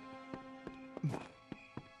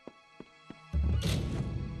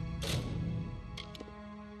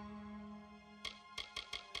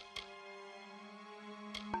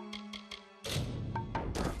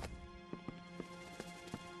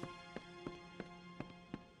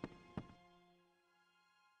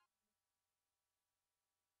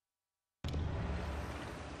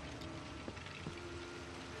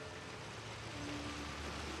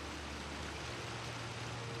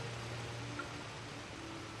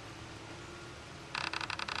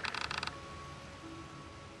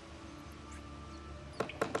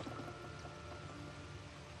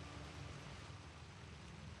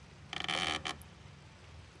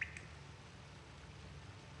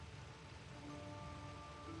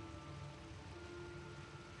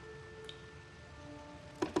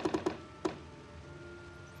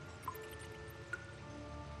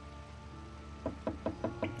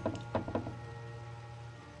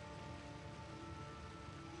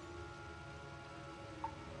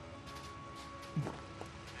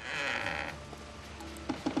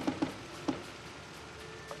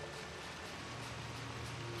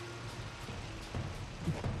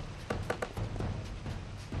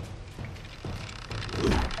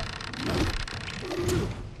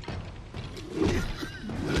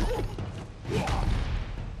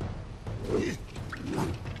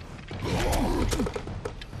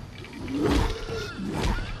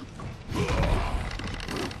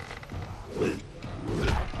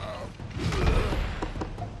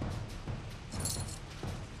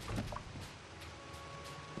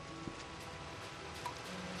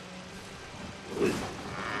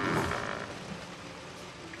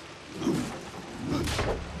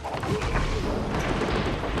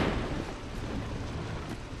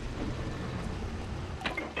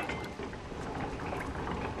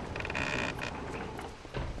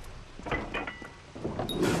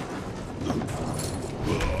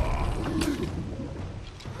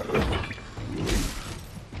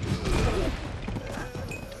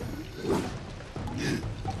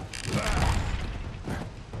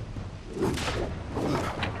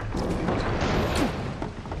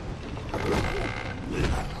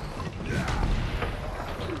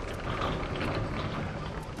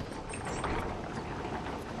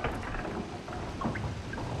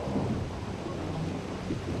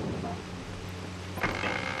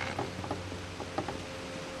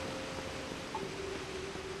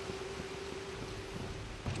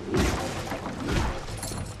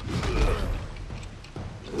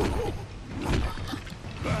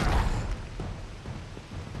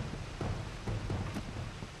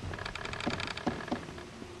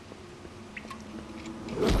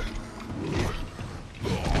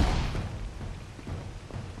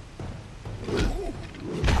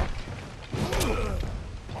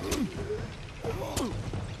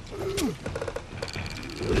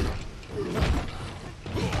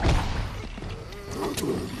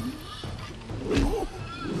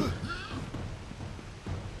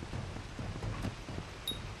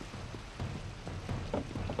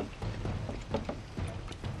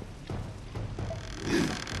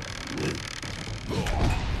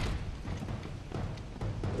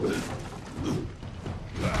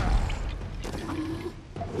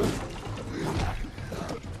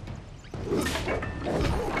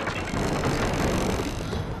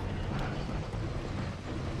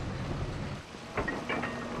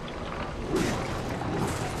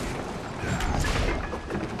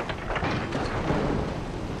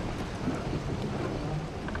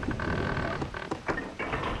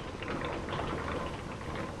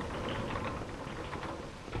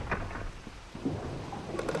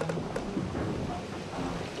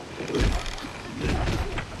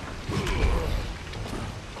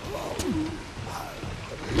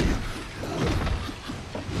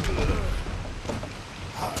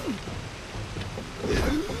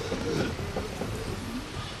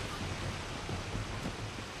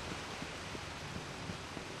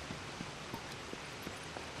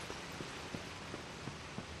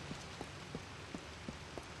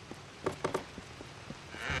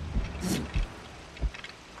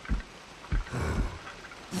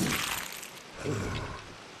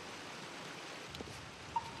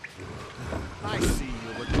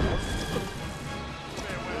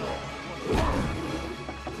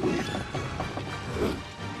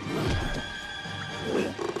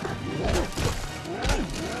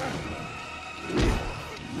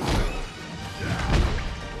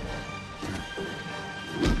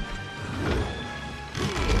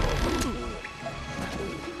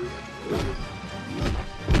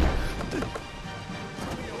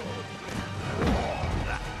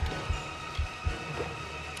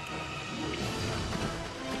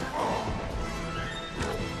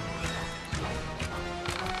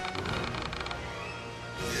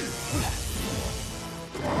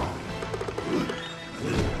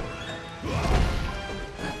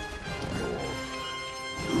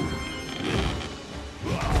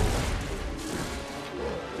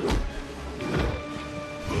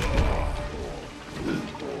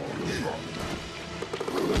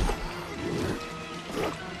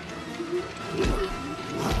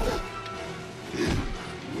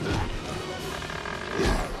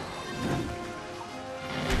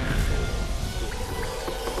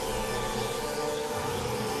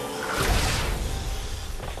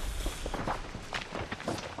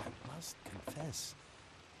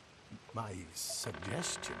 My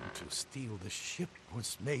suggestion to steal the ship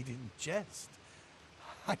was made in jest.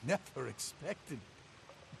 I never expected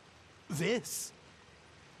this.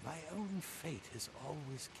 My own fate has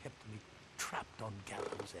always kept me trapped on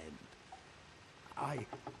Gallows End.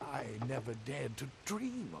 I never dared to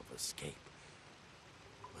dream of escape.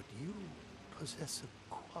 But you possess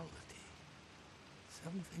a quality,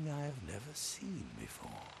 something I have never seen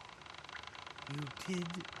before. You did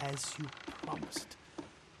as you promised.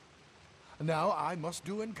 Now I must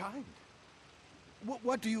do in kind.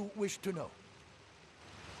 What do you wish to know?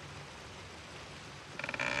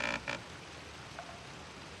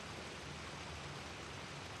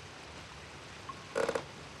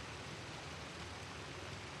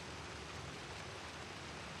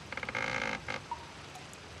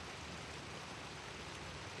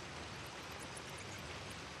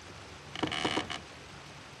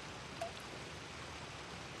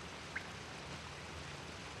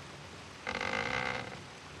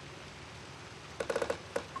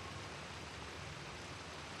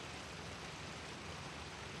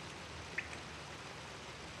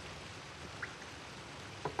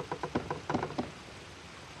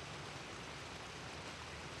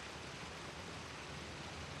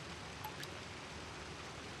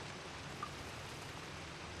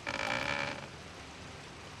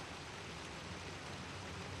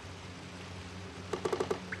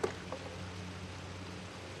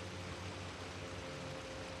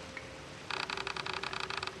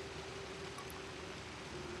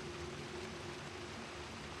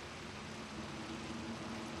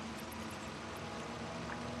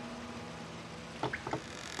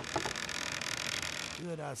 If you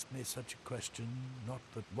had asked me such a question not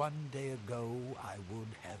but one day ago, I would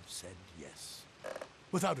have said yes,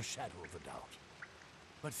 without a shadow of a doubt.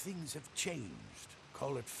 But things have changed.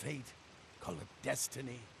 Call it fate, call it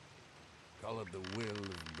destiny, call it the will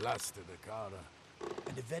of blasted Akara.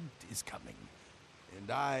 An event is coming, and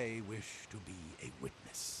I wish to be a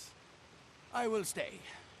witness. I will stay.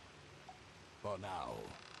 For now.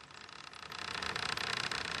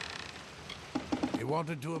 He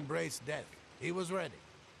wanted to embrace death. He was ready.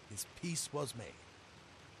 His peace was made.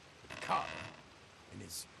 But Akara, in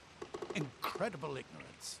his incredible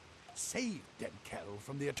ignorance, saved Dead Kel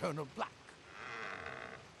from the eternal black.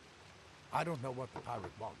 I don't know what the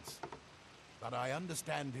pirate wants, but I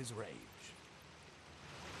understand his rage.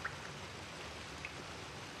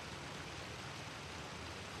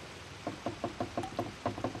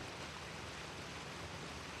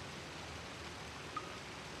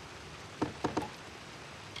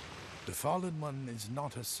 The Fallen One is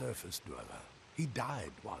not a surface dweller. He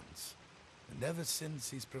died once, and ever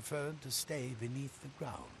since he's preferred to stay beneath the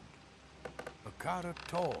ground. Akara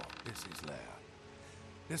tore this his lair.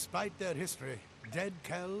 Despite their history, Dead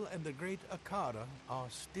Kel and the great Akara are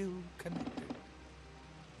still connected.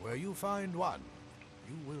 Where you find one,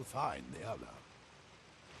 you will find the other.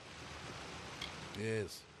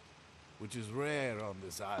 Yes, which is rare on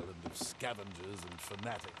this island of scavengers and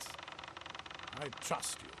fanatics. I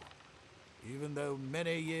trust you, even though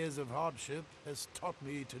many years of hardship has taught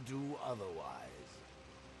me to do otherwise.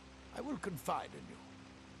 I will confide in you,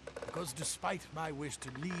 because despite my wish to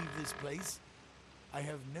leave this place, I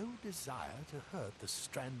have no desire to hurt the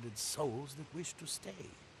stranded souls that wish to stay.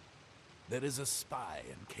 There is a spy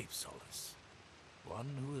in Cape Solace, one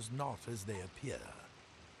who is not as they appear,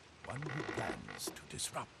 one who plans to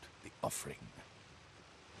disrupt the offering.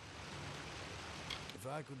 If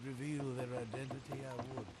I could reveal their identity, I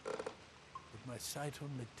would. But my sight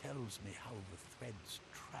only tells me how the threads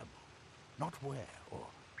travel, not where or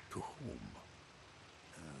to whom.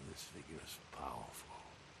 This figure is powerful,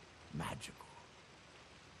 magical,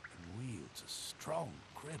 and wields a strong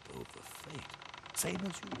grip over fate, same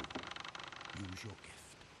as you. Use your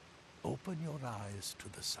gift. Open your eyes to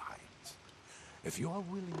the signs. If you are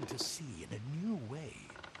willing to see in a new way,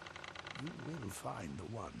 you will find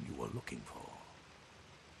the one you are looking for.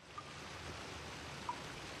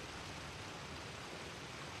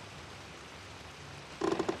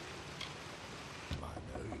 I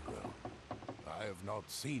know you will. I have not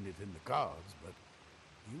seen it in the cards, but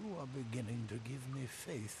you are beginning to give me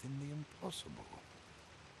faith in the impossible.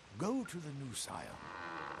 Go to the new scion,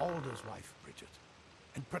 Alder's wife, Bridget,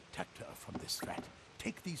 and protect her from this threat.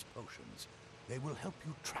 Take these potions. They will help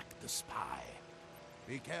you track the spy.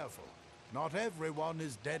 Be careful. Not everyone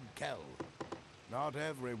is Dead Kel. Not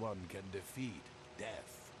everyone can defeat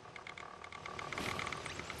death.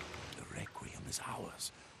 The Requiem is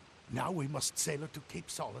ours. Now we must sail it to Cape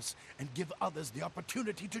Solace and give others the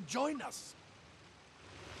opportunity to join us.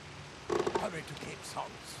 Hurry to Cape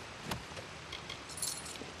Solace.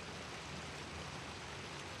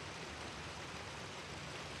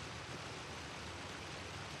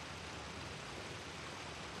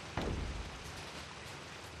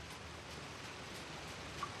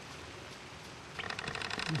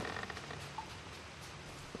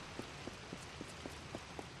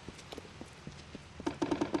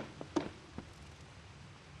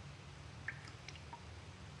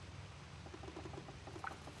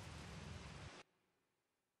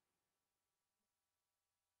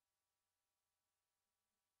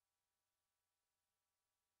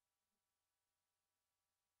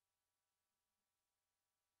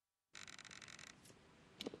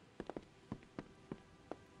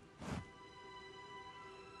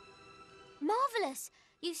 Marvellous!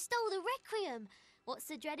 You stole the Requiem! What's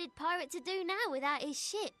the dreaded pirate to do now without his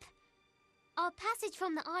ship? Our passage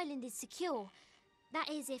from the island is secure. That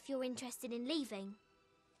is, if you're interested in leaving.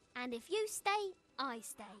 And if you stay, I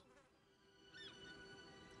stay.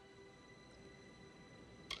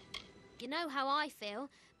 You know how I feel,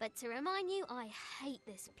 but to remind you, I hate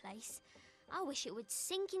this place. I wish it would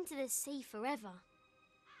sink into the sea forever.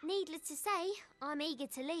 Needless to say, I'm eager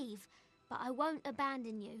to leave, but I won't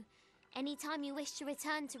abandon you. Anytime you wish to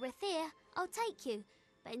return to Rathir, I'll take you.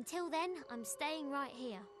 But until then, I'm staying right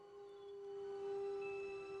here.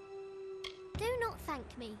 Do not thank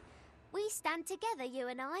me. We stand together, you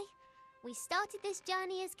and I. We started this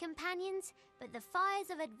journey as companions, but the fires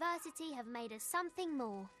of adversity have made us something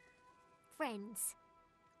more. Friends.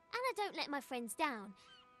 And I don't let my friends down.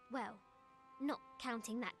 Well, not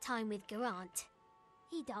counting that time with Grant.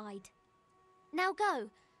 He died. Now go.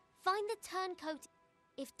 Find the turncoat.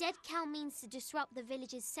 If Dead Kel means to disrupt the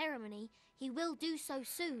village's ceremony, he will do so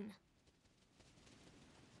soon.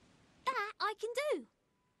 That I can do.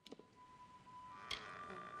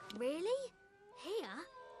 Really? Here?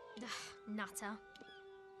 Ugh, nutter.